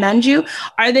to recommend you?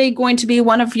 Are they going to be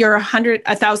one of your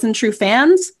 1,000 true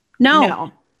fans? No.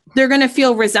 They're going to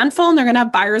feel resentful and they're going to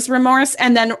have buyer's remorse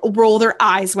and then roll their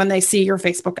eyes when they see your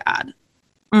Facebook ad.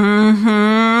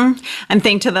 And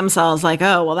think to themselves like,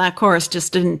 oh, well, that course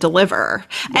just didn't deliver.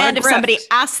 And if somebody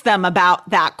asks them about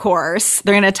that course,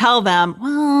 they're going to tell them,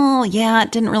 well, yeah,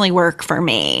 it didn't really work for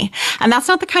me. And that's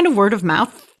not the kind of word of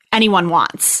mouth anyone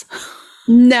wants.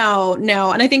 No.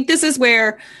 And I think this is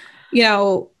where,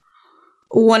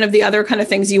 one of the other kind of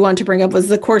things you want to bring up was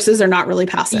the courses are not really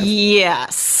passive.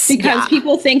 Yes. Because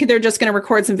people think they're just going to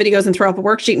record some videos and throw up a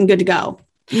worksheet and good to go.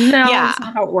 No, that's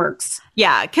not how it works.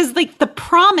 Yeah, because the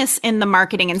promise in the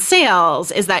marketing and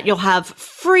sales is that you'll have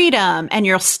freedom and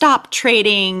you'll stop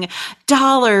trading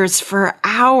dollars for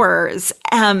hours.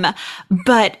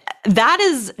 But that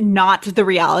is not the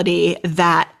reality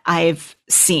that I've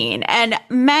seen. And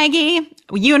Maggie,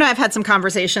 you and I have had some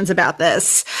conversations about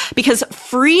this because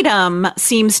freedom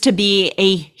seems to be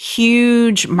a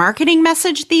huge marketing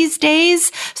message these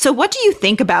days. So what do you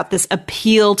think about this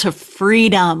appeal to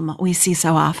freedom we see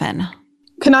so often?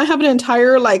 Can I have an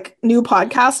entire new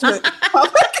podcast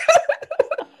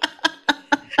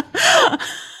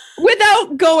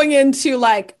without going into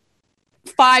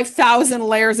 5,000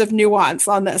 layers of nuance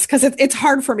on this? Because it's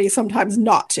hard for me sometimes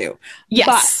not to.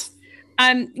 Yes. But,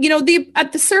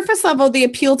 at the surface level, the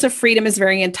appeal to freedom is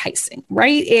very enticing,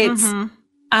 right? It's,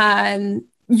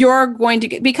 you're going to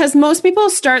get, because most people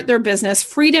start their business,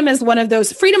 freedom is one of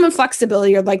those, freedom and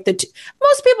flexibility are most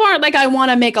people aren't I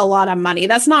want to make a lot of money.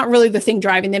 That's not really the thing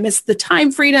driving them. It's the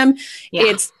time freedom. Yeah.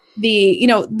 It's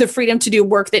the freedom to do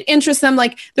work that interests them.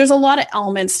 There's a lot of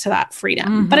elements to that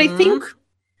freedom. But I think,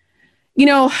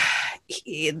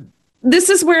 this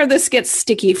is where this gets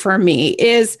sticky for me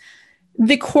is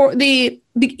the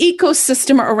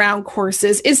ecosystem around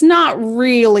courses is not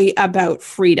really about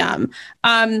freedom.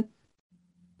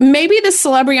 Maybe the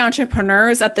celebrity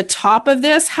entrepreneurs at the top of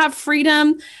this have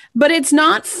freedom, but it's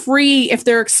not free if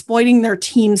they're exploiting their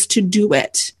teams to do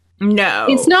it. No.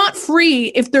 It's not free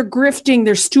if they're grifting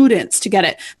their students to get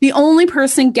it. The only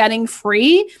person getting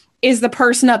free is the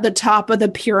person at the top of the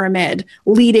pyramid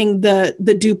leading the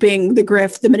duping, the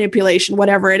grift, the manipulation,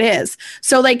 whatever it is.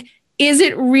 So is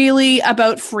it really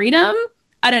about freedom?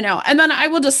 I don't know. And then I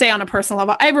will just say on a personal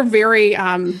level, I have a very,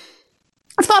 I've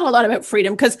thought a lot about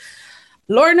freedom because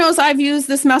Lord knows I've used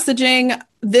this messaging.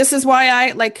 This is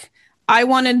why I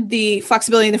wanted the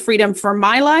flexibility and the freedom for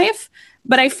my life.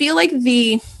 But I feel like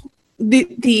the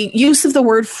use of the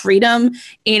word freedom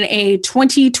in a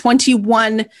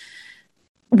 2021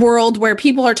 world where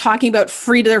people are talking about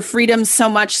their freedom so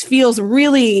much feels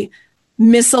really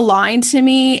misaligned to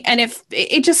me. And if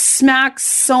it just smacks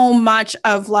so much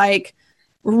of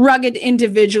rugged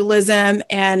individualism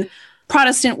and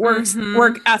Protestant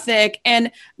work ethic,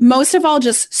 and most of all,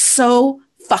 just so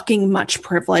fucking much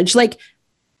privilege.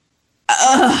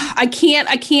 I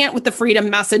can't with the freedom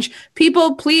message.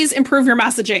 People, please improve your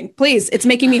messaging. Please. It's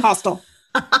making me hostile.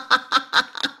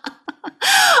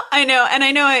 I know. And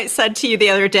I know I said to you the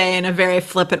other day in a very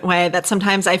flippant way that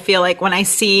sometimes I feel like when I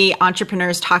see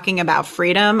entrepreneurs talking about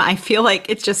freedom, I feel like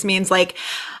it just means like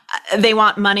they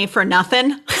want money for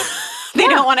nothing. They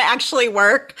don't want to actually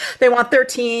work. They want their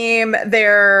team,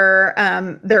 their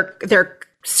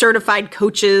certified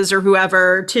coaches or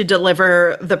whoever to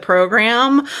deliver the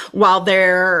program while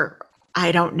they're,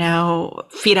 I don't know,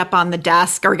 feet up on the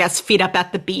desk, or I guess feet up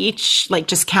at the beach, like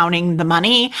just counting the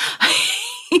money.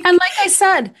 And like I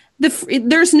said,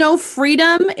 there's no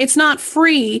freedom. It's not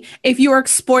free if you're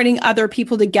exploiting other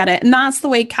people to get it. And that's the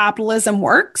way capitalism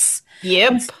works.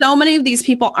 Yep. And so many of these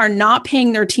people are not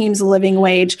paying their teams a living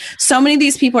wage. So many of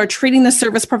these people are treating the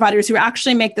service providers who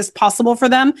actually make this possible for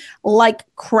them like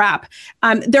crap.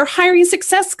 They're hiring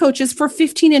success coaches for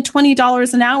 $15 and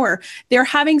 $20 an hour. They're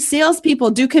having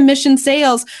salespeople do commission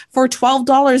sales for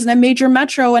 $12 in a major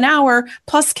metro an hour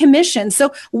plus commission.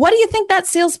 So what do you think that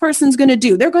salesperson's going to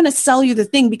do? They're going to sell you the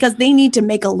thing because they need to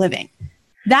make a living.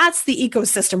 That's the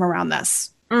ecosystem around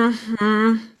this.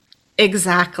 Mm-hmm.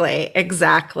 Exactly.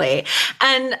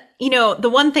 And, the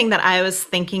one thing that I was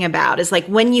thinking about is like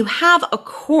when you have a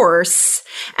course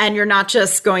and you're not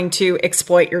just going to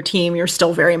exploit your team, you're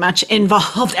still very much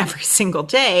involved every single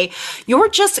day. You're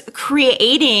just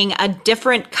creating a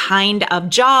different kind of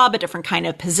job, a different kind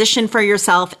of position for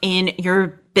yourself in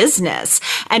your business.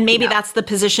 And maybe that's the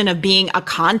position of being a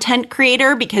content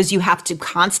creator, because you have to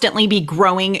constantly be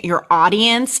growing your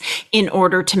audience in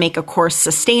order to make a course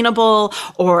sustainable,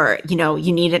 or,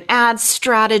 you need an ad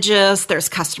strategist. There's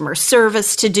customer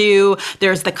service to do.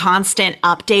 There's the constant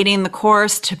updating the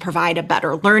course to provide a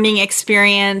better learning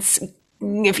experience.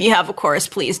 If you have a course,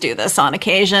 please do this on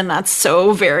occasion. That's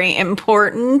so very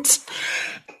important.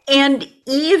 And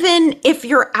even if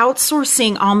you're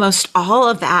outsourcing almost all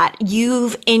of that,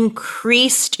 you've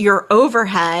increased your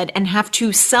overhead and have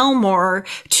to sell more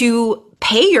to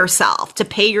pay yourself, to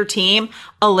pay your team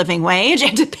a living wage,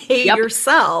 and to pay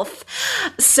yourself.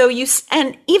 So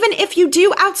and even if you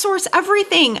do outsource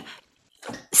everything,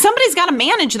 somebody's got to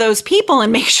manage those people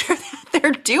and make sure that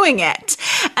they're doing it.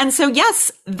 And so,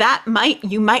 yes,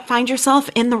 you might find yourself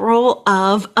in the role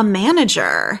of a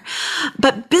manager,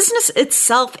 but business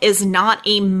itself is not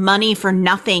a money for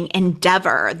nothing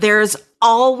endeavor. There's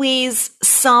always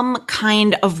some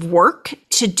kind of work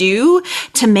to do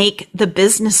to make the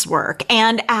business work.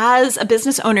 And as a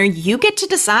business owner, you get to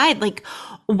decide, like,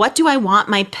 what do I want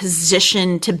my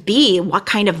position to be? What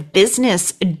kind of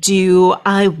business do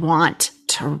I want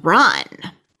to run?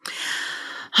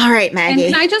 All right, Maggie.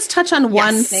 And can I just touch on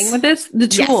one thing with this? The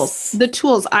tools. The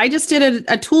tools. I just did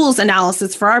a tools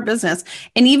analysis for our business.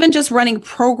 And even just running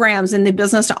programs in the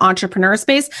business to entrepreneur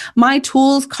space, my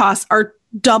tools costs are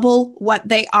double what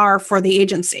they are for the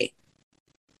agency.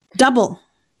 Double.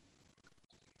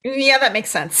 Yeah, that makes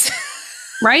sense.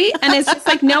 Right? And it's just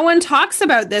like, no one talks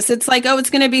about this. It's like, oh, it's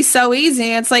going to be so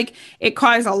easy. It's like, it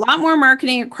requires a lot more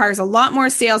marketing, it requires a lot more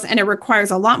sales, and it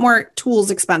requires a lot more tools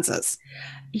expenses.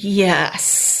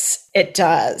 Yes, it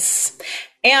does.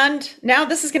 And now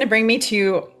this is going to bring me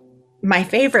to my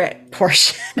favorite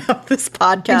portion of this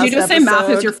podcast. Did you just say math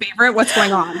is your favorite? What's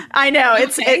going on? I know.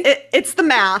 It's the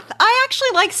math. I actually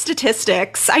like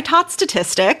statistics. I taught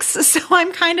statistics, so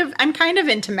I'm kind of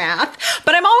into math,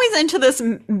 but I'm always into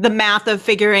the math of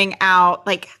figuring out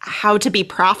like how to be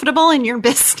profitable in your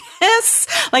business.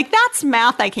 Like that's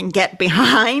math I can get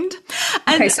behind.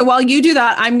 And okay, so while you do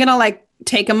that, I'm going to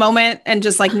take a moment and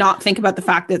just not think about the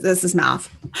fact that this is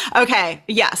math. Okay.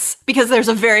 Yes. Because there's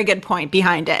a very good point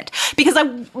behind it. Because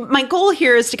my goal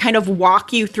here is to kind of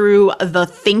walk you through the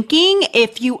thinking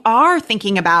if you are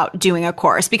thinking about doing a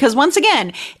course. Because once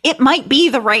again, it might be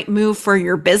the right move for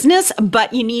your business,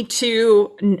 but you need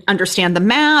to understand the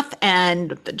math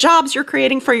and the jobs you're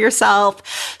creating for yourself.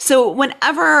 So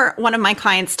whenever one of my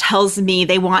clients tells me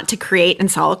they want to create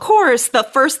and sell a course, the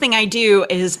first thing I do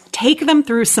is take them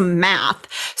through some math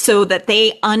so that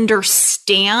they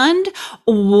understand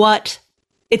what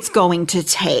it's going to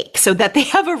take, so that they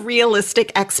have a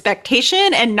realistic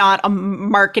expectation and not a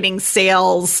marketing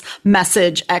sales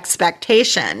message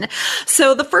expectation.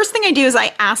 So the first thing I do is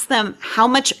I ask them how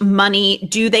much money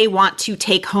do they want to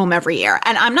take home every year?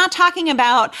 And I'm not talking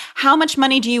about how much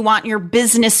money do you want your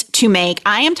business to make.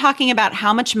 I am talking about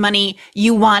how much money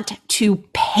you want to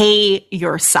pay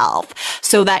yourself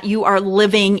so that you are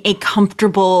living a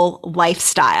comfortable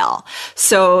lifestyle.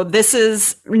 So this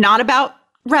is not about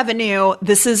revenue.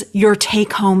 This is your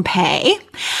take home pay.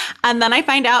 And then I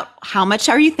find out how much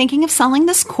are you thinking of selling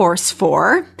this course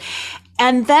for?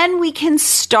 And then we can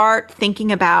start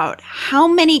thinking about how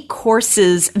many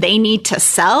courses they need to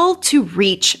sell to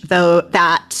reach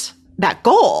that that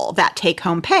goal, that take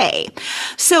home pay.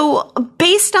 So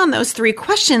based on those 3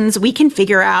 questions, we can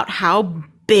figure out how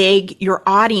big your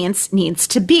audience needs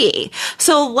to be.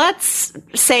 So let's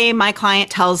say my client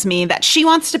tells me that she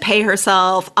wants to pay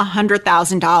herself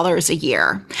 $100,000 a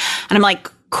year. And I'm like,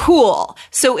 cool.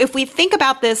 So if we think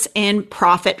about this in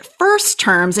profit first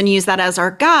terms and use that as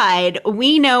our guide,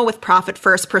 we know with profit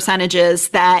first percentages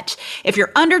that if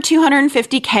you're under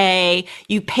 250K,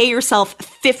 you pay yourself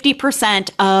 50%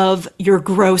 of your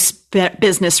gross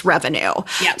business revenue.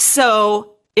 Yep.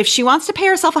 So if she wants to pay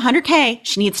herself 100K,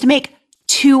 she needs to make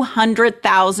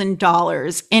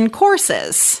 $200,000 in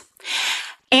courses.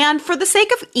 And for the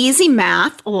sake of easy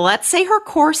math, let's say her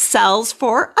course sells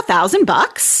for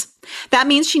 $1,000. That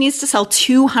means she needs to sell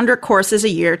 200 courses a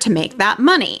year to make that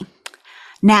money.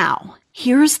 Now,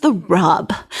 here's the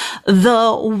rub.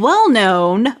 The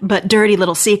well-known but dirty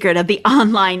little secret of the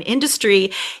online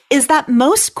industry is that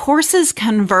most courses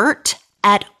convert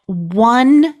at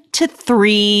 1 to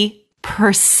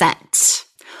 3%.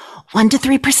 1 to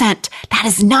 3%. That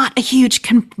is not a huge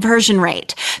conversion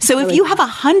rate. So if you have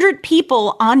 100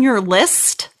 people on your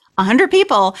list, 100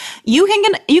 people, you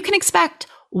can expect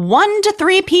 1 to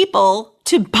 3 people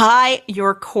to buy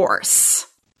your course.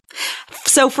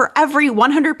 So for every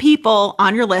 100 people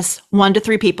on your list, 1 to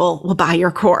 3 people will buy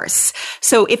your course.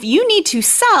 So if you need to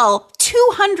sell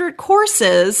 200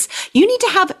 courses, you need to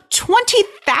have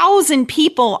 20,000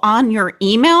 people on your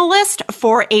email list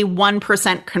for a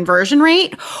 1% conversion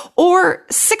rate, or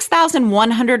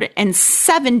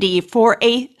 6,170 for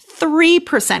a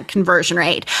 3% conversion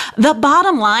rate. The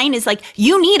bottom line is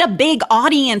you need a big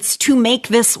audience to make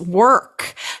this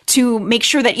work, to make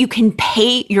sure that you can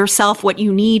pay yourself what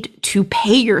you need to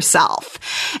pay yourself.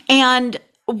 And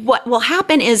what will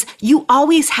happen is you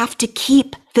always have to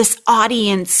keep this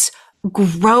audience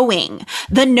growing.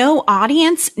 The no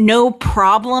audience, no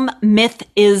problem myth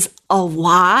is a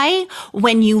lie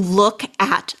when you look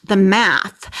at the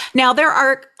math. Now, there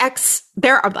are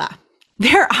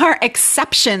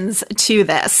exceptions to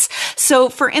this. So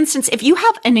for instance, if you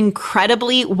have an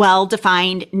incredibly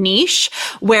well-defined niche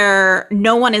where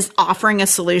no one is offering a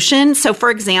solution. So for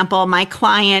example, my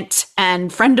client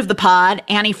and friend of the pod,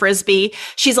 Annie Frisbee,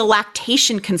 she's a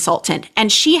lactation consultant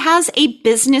and she has a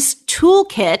business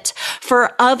toolkit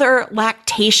for other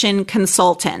lactation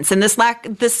consultants. And this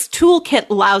toolkit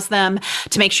allows them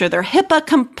to make sure they're HIPAA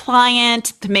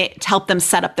compliant, to help them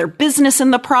set up their business in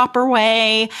the proper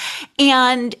way.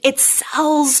 And it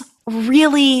sells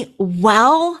really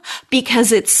well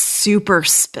because it's super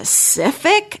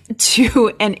specific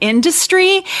to an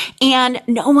industry and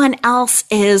no one else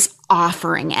is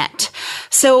offering it.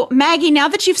 So Maggie, now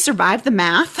that you've survived the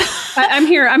math. I'm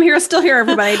here, still here,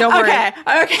 everybody. Don't worry. Okay.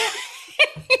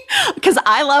 Because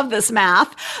I love this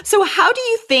math. So how do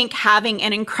you think having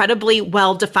an incredibly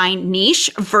well-defined niche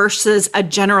versus a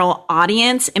general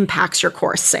audience impacts your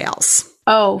course sales?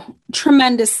 Oh,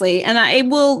 tremendously. And I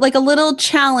will a little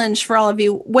challenge for all of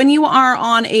you. When you are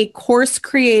on a course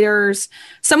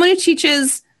someone who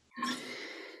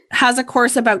has a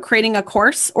course about creating a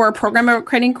course or a program about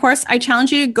creating a course, I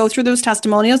challenge you to go through those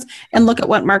testimonials and look at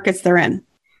what markets they're in.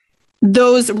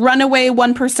 Those runaway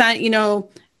 1%,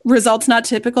 results not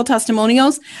typical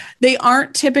testimonials, they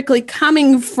aren't typically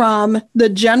coming from the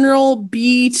general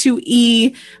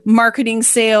B2E marketing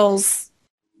sales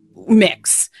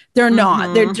mix. They're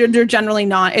not. They're generally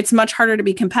not. It's much harder to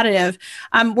be competitive.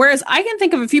 Whereas I can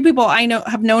think of a few people I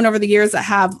have known over the years that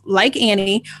have, like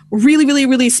Annie, really, really,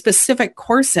 really specific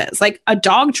courses, like a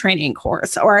dog training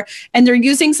course, and they're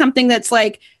using something that's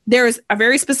there's a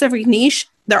very specific niche.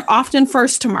 They're often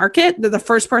first to market. They're the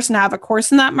first person to have a course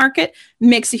in that market.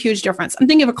 Makes a huge difference. I'm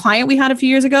thinking of a client we had a few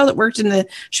years ago that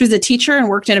she was a teacher and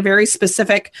worked in a very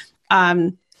specific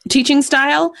teaching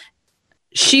style.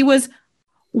 She was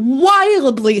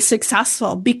wildly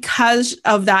successful because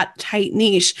of that tight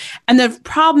niche. And the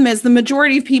problem is the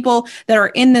majority of people that are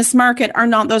in this market are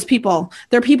not those people.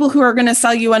 They're people who are going to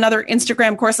sell you another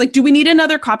Instagram course. Do we need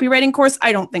another copywriting course?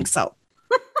 I don't think so.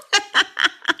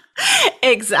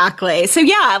 Exactly. So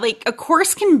yeah, a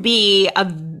course can be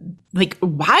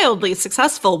wildly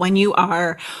successful when you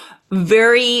are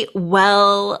very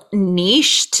well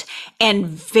niched and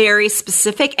very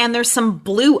specific. And there's some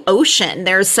blue ocean.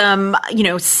 There's some,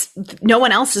 no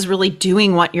one else is really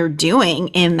doing what you're doing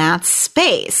in that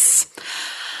space.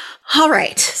 All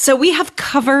right. So we have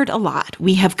covered a lot.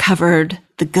 We have covered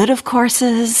the good of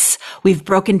courses. We've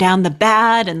broken down the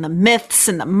bad and the myths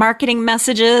and the marketing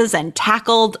messages and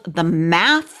tackled the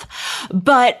math.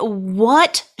 But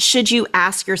what should you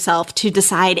ask yourself to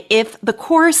decide if the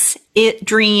course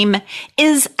dream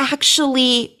is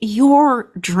actually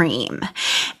your dream?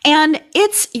 And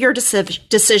it's your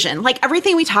decision. Like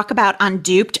everything we talk about on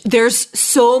Duped, there's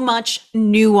so much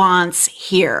nuance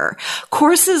here.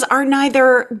 Courses are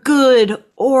neither good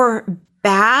or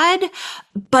bad,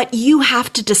 but you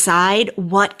have to decide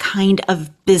what kind of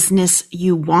business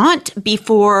you want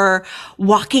before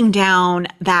walking down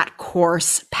that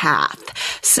course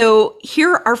path. So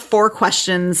here are 4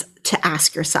 questions to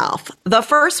ask yourself. The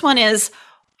first one is,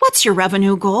 what's your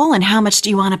revenue goal and how much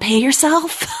do you want to pay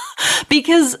yourself?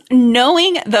 Because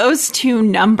knowing those 2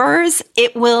 numbers,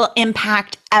 it will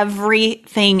impact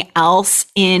everything else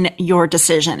in your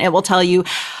decision. It will tell you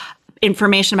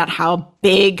information about how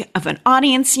big of an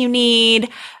audience you need,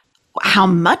 how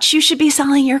much you should be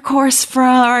selling your course for,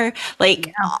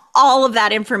 all of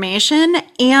that information.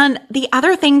 And the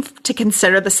other thing to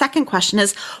consider, the second question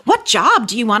is, what job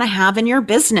do you want to have in your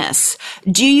business?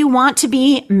 Do you want to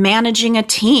be managing a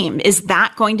team? Is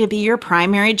that going to be your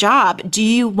primary job? Do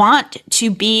you want to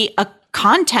be a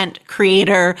content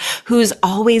creator who's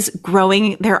always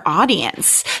growing their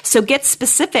audience? So get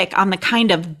specific on the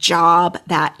kind of job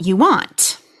that you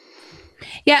want.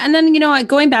 Yeah. And then,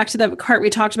 going back to the part we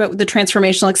talked about with the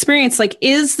transformational experience,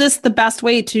 is this the best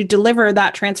way to deliver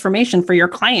that transformation for your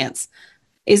clients?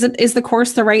 Is the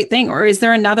course the right thing, or is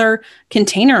there another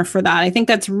container for that? I think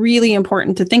that's really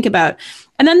important to think about.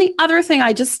 And then the other thing,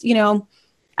 I just,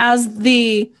 as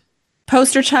the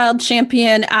poster child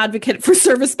champion advocate for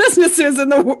service businesses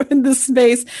in this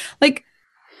space,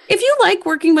 if you like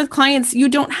working with clients, you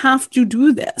don't have to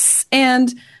do this.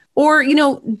 Or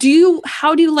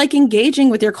how do you like engaging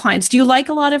with your clients? Do you like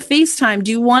a lot of FaceTime?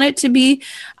 Do you want it to be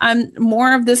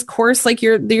more of this course,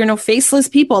 you're faceless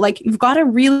people? You've got to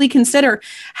really consider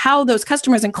how those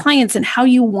customers and clients and how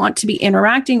you want to be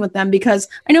interacting with them. Because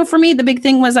I know for me, the big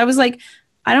thing was I was like,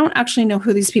 I don't actually know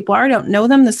who these people are. I don't know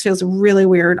them. This feels really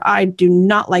weird. I do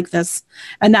not like this.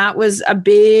 And that was a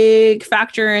big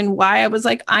factor in why I was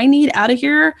like, I need out of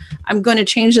here. I'm going to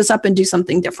change this up and do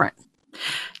something different.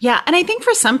 Yeah. And I think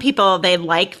for some people, they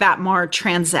like that more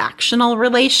transactional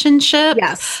relationship.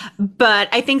 Yes. But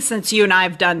I think since you and I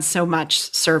have done so much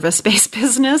service-based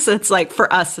business, it's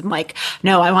for us, I'm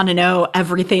no, I want to know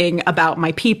everything about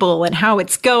my people and how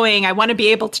it's going. I want to be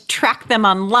able to track them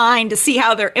online to see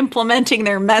how they're implementing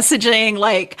their messaging.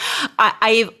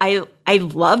 I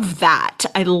love that.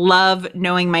 I love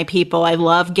knowing my people. I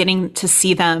love getting to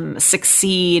see them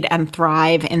succeed and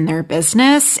thrive in their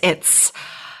business.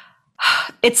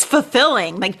 It's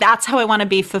fulfilling. That's how I want to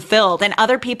be fulfilled. And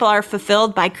other people are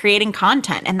fulfilled by creating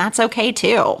content, and that's okay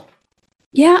too.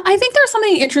 Yeah, I think there's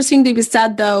something interesting to be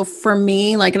said though for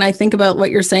me, and I think about what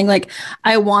you're saying,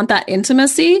 I want that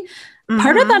intimacy. Mm-hmm.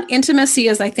 Part of that intimacy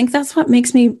is I think that's what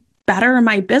makes me better in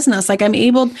my business.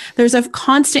 There's a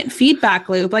constant feedback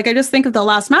loop. I just think of the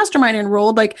last mastermind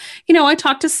enrolled, I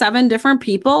talked to 7 different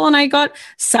people and I got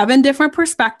 7 different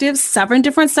perspectives, 7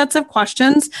 different sets of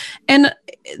questions. And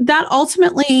that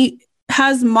ultimately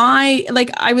has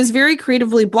I was very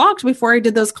creatively blocked before I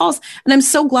did those calls. And I'm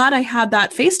so glad I had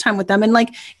that FaceTime with them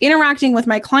and interacting with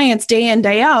my clients day in,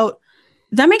 day out.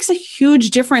 That makes a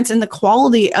huge difference in the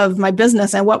quality of my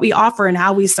business and what we offer and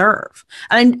how we serve.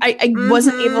 And I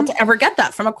wasn't able to ever get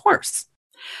that from a course.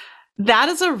 That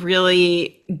is a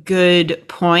really good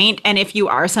point. And if you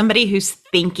are somebody who's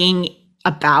thinking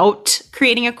about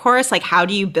creating a course, how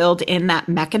do you build in that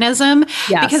mechanism?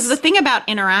 Yes. Because the thing about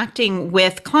interacting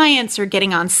with clients or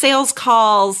getting on sales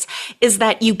calls is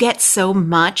that you get so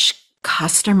much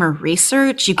customer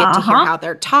research. You get to hear how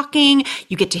they're talking.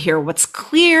 You get to hear what's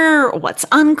clear, what's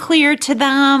unclear to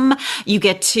them. You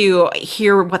get to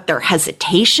hear what their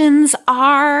hesitations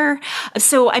are.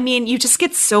 So, you just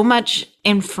get so much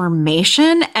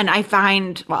information. And I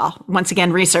find, once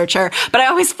again, researcher, but I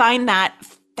always find that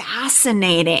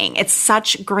fascinating. It's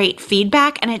such great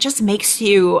feedback, and it just makes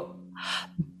your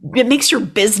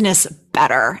business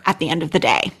better at the end of the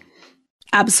day.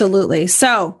 Absolutely.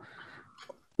 So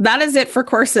that is it for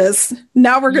courses.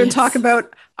 Now we're going to talk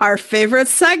about our favorite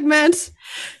segment.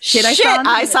 Shit I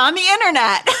saw on the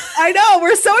internet. I know.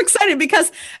 We're so excited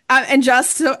because, and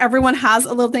just so everyone has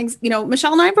a little things,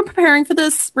 Michelle and I were preparing for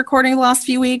this recording the last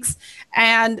few weeks,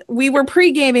 and we were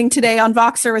pre-gaming today on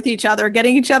Voxer with each other,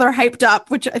 getting each other hyped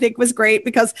up, which I think was great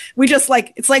because we just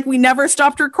it's like we never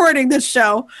stopped recording this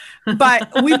show, but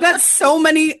we've got so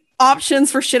many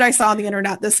options for shit I saw on the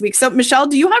internet this week. So Michelle,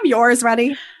 do you have yours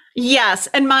ready? Yes,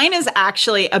 and mine is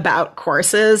actually about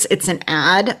courses. It's an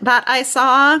ad that I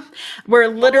saw where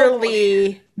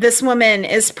literally this woman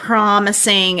is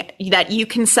promising that you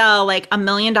can sell like $1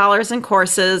 million in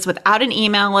courses without an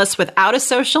email list, without a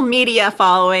social media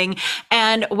following,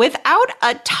 and without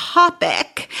a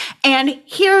topic. And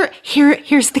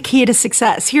here's the key to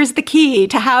success. Here's the key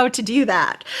to how to do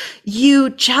that. You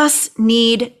just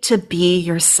need to be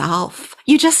yourself.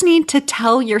 You just need to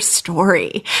tell your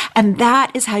story. And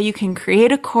that is how you can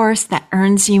create a course that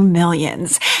earns you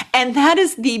millions. And that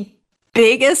is the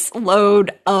biggest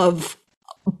load of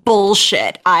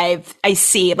bullshit I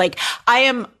see. Like, I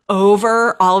am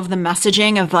over all of the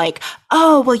messaging of like,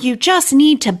 oh, well, you just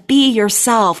need to be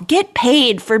yourself. Get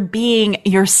paid for being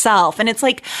yourself. And it's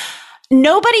like,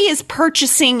 nobody is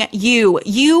purchasing you.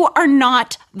 You are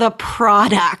not the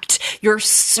product. Your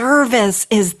service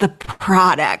is the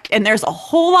product. And there's a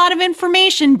whole lot of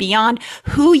information beyond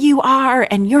who you are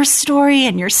and your story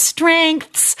and your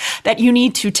strengths that you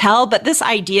need to tell. But this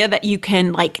idea that you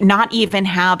can like not even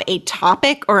have a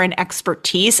topic or an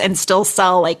expertise and still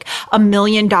sell like $1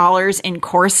 million in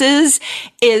courses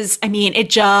is, I mean, it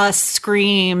just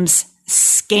screams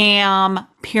scam,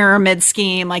 pyramid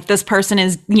scheme. Like, this person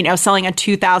is, you know, selling a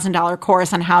 $2,000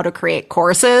 course on how to create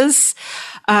courses.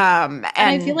 And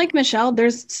I feel like, Michelle,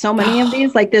 there's so many of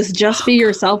these, like this just be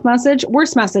yourself message,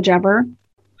 worst message ever.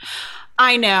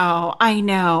 I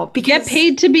know. Because get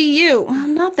paid to be you.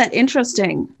 I'm not that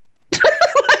interesting.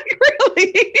 Like,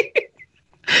 really?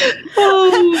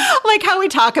 Like how we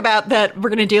talk about that we're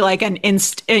going to do like an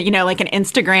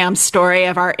Instagram story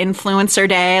of our influencer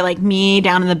day, like me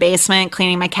down in the basement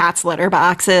cleaning my cat's litter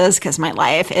boxes because my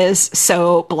life is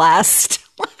so blessed.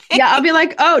 Yeah, I'll be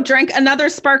like, oh, drank another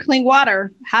sparkling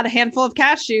water, had a handful of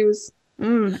cashews,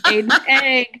 ate an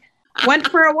egg, went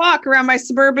for a walk around my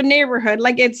suburban neighborhood.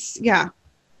 Like, it's, yeah.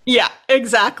 Yeah,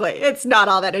 exactly. It's not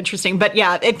all that interesting. But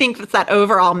yeah, I think it's that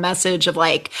overall message of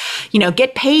like, you know,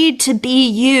 get paid to be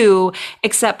you,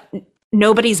 except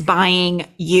nobody's buying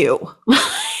you.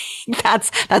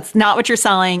 That's not what you're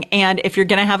selling. And if you're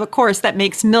going to have a course that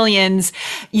makes millions,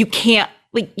 you can't,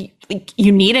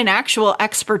 you need an actual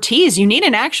expertise. You need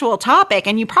an actual topic,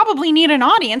 and you probably need an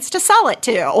audience to sell it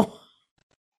to.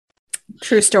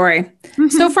 True story. Mm-hmm.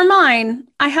 So for mine,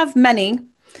 I have many.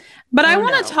 But I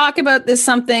want to talk about this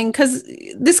something because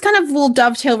this kind of will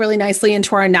dovetail really nicely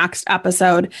into our next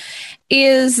episode.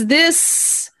 Is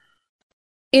this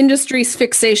industry's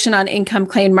fixation on income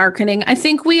claim marketing? I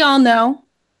think we all know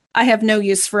I have no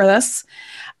use for this,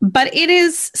 but it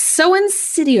is so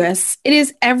insidious. It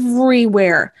is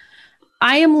everywhere.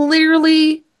 I am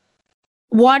literally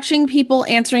watching people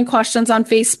answering questions on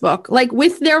Facebook, like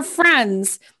with their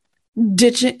friends,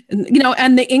 ditching, you know,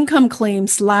 and the income claim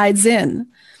slides in.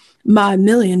 My $1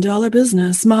 million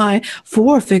business, my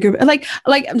 4-figure, like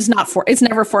it's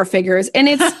never 4 figures. And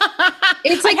it's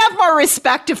like, I have more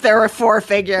respect if there were 4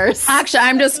 figures. Actually,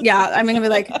 I'm going to be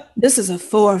like, this is a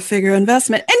 4-figure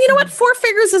investment. And you know what? 4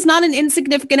 figures is not an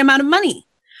insignificant amount of money.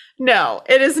 No,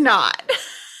 it is not.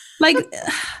 Like,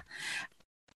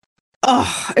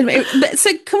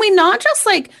 so can we not just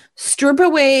like strip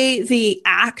away the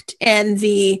act and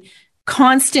the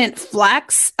constant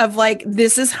flex of like,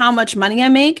 this is how much money I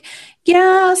make?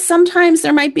 Yeah, sometimes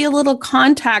there might be a little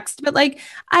context, but like,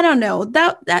 I don't know,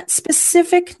 that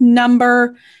specific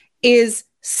number is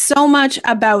so much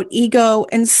about ego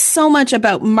and so much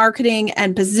about marketing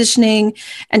and positioning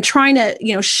and trying to,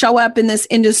 you know, show up in this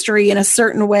industry in a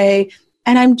certain way.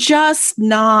 And I'm just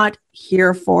not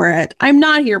here for it. I'm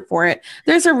not here for it.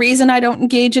 There's a reason I don't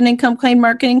engage in income claim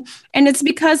marketing. And it's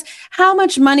because how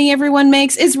much money everyone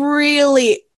makes is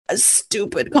really a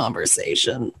stupid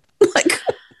conversation. Like,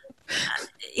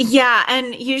 yeah.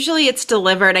 And usually it's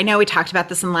delivered. I know we talked about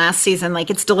this in last season. Like,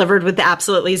 it's delivered with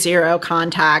absolutely zero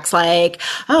context. Like,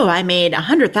 oh, I made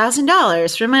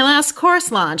 $100,000 from my last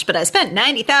course launch, but I spent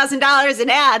 $90,000 in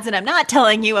ads, and I'm not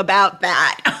telling you about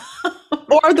that.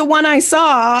 Or the one I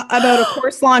saw about a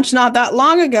course launch not that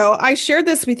long ago. I shared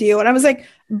this with you and I was like,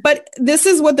 but this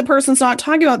is what the person's not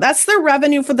talking about. That's their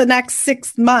revenue for the next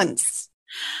 6 months.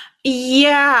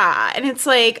 Yeah. And it's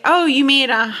like, oh, you made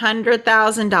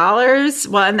 $100,000.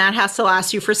 Well, and that has to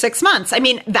last you for 6 months. I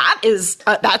mean,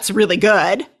 that's really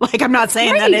good. Like, I'm not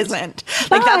saying that isn't.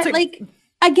 Like,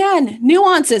 again,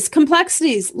 nuances,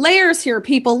 complexities, layers here,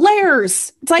 people,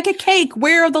 layers. It's like a cake.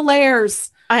 Where are the layers?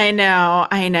 I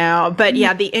know. But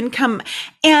yeah, the income.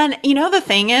 And you know, the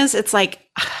thing is, it's like,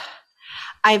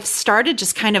 I've started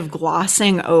just kind of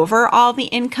glossing over all the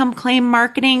income claim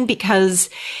marketing because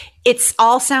it's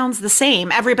all sounds the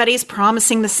same. Everybody's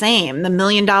promising the same, the $1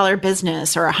 million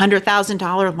business or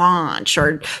 $100,000 launch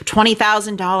or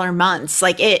 $20,000 months.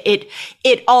 Like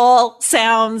it all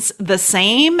sounds the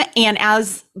same. And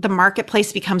as the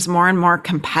marketplace becomes more and more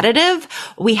competitive,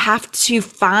 we have to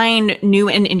find new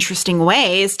and interesting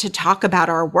ways to talk about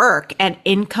our work, and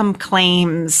income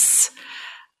claims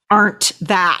aren't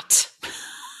that.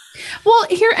 Well,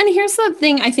 here's the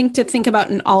thing I think to think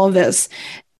about in all of this.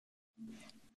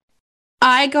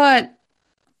 I got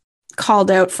called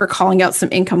out for calling out some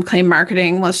income claim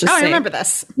marketing. Let's just say. I remember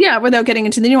this. Yeah, without getting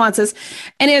into the nuances.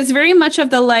 And it was very much of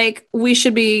the like, we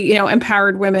should be,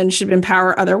 empowered women should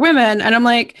empower other women. And I'm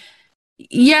like,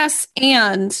 yes,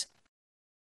 and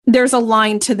there's a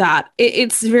line to that.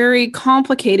 It's very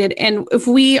complicated. And if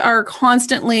we are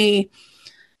constantly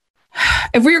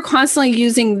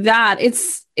using that,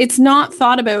 it's not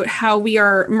thought about how we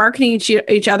are marketing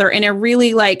each other in a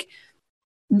really like,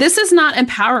 this is not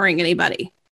empowering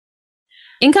anybody.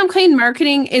 Income claim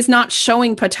marketing is not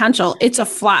showing potential. It's a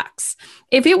flex.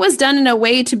 If it was done in a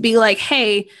way to be like,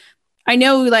 hey, I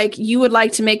know like you would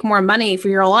like to make more money for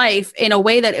your life, in a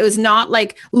way that it was not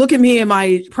like, look at me in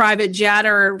my private jet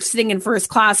or sitting in first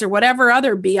class or whatever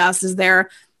other BS is there,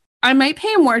 I might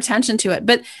pay more attention to it.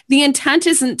 But the intent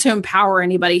isn't to empower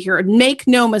anybody here. Make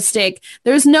no mistake.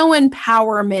 There's no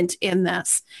empowerment in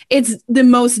this. It's the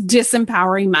most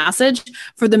disempowering message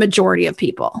for the majority of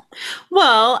people.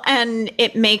 Well, and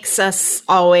it makes us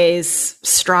always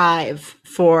strive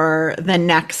for the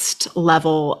next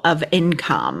level of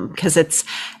income, because it's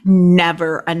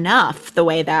never enough the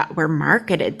way that we're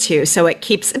marketed to. So it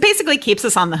basically keeps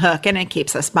us on the hook, and it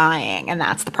keeps us buying. And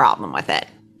that's the problem with it.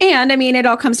 And I mean, it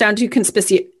all comes down to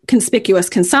conspicuous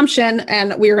consumption.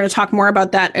 And we're going to talk more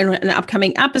about that in an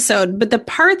upcoming episode. But the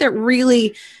part that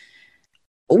really,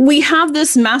 we have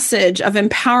this message of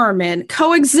empowerment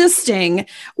coexisting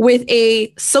with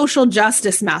a social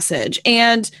justice message.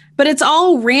 But it's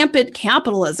all rampant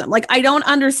capitalism. Like, I don't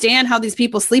understand how these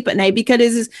people sleep at night,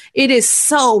 because it is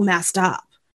so messed up.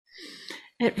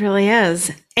 It really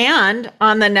is. And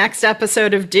on the next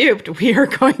episode of Duped, we are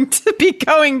going to be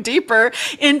going deeper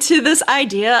into this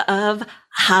idea of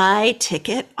high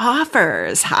ticket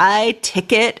offers, high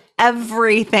ticket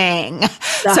everything.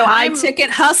 So high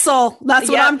ticket hustle. That's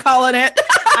what I'm calling it.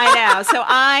 I know. So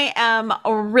I am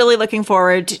really looking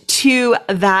forward to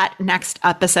that next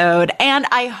episode. And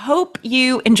I hope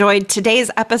you enjoyed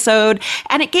today's episode,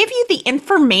 and it gave you the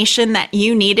information that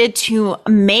you needed to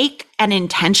make an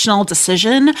intentional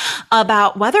decision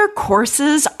about whether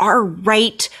courses are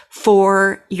right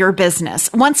for your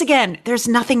business. Once again, there's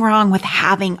nothing wrong with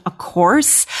having a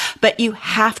course, but you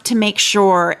have to make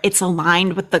sure it's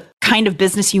aligned with the kind of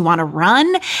business you want to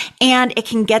run, and it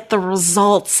can get the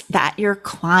results that your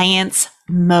clients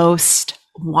most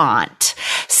want.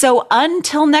 So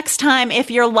until next time,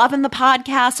 if you're loving the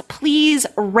podcast, please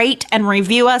rate and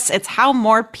review us. It's how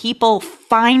more people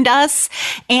find us.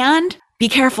 And be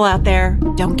careful out there.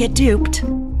 Don't get duped.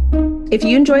 If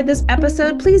you enjoyed this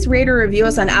episode, please rate or review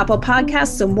us on Apple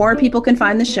Podcasts so more people can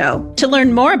find the show. To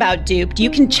learn more about Duped,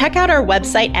 you can check out our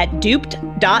website at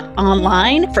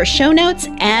duped.online for show notes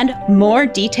and more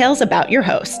details about your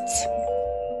hosts.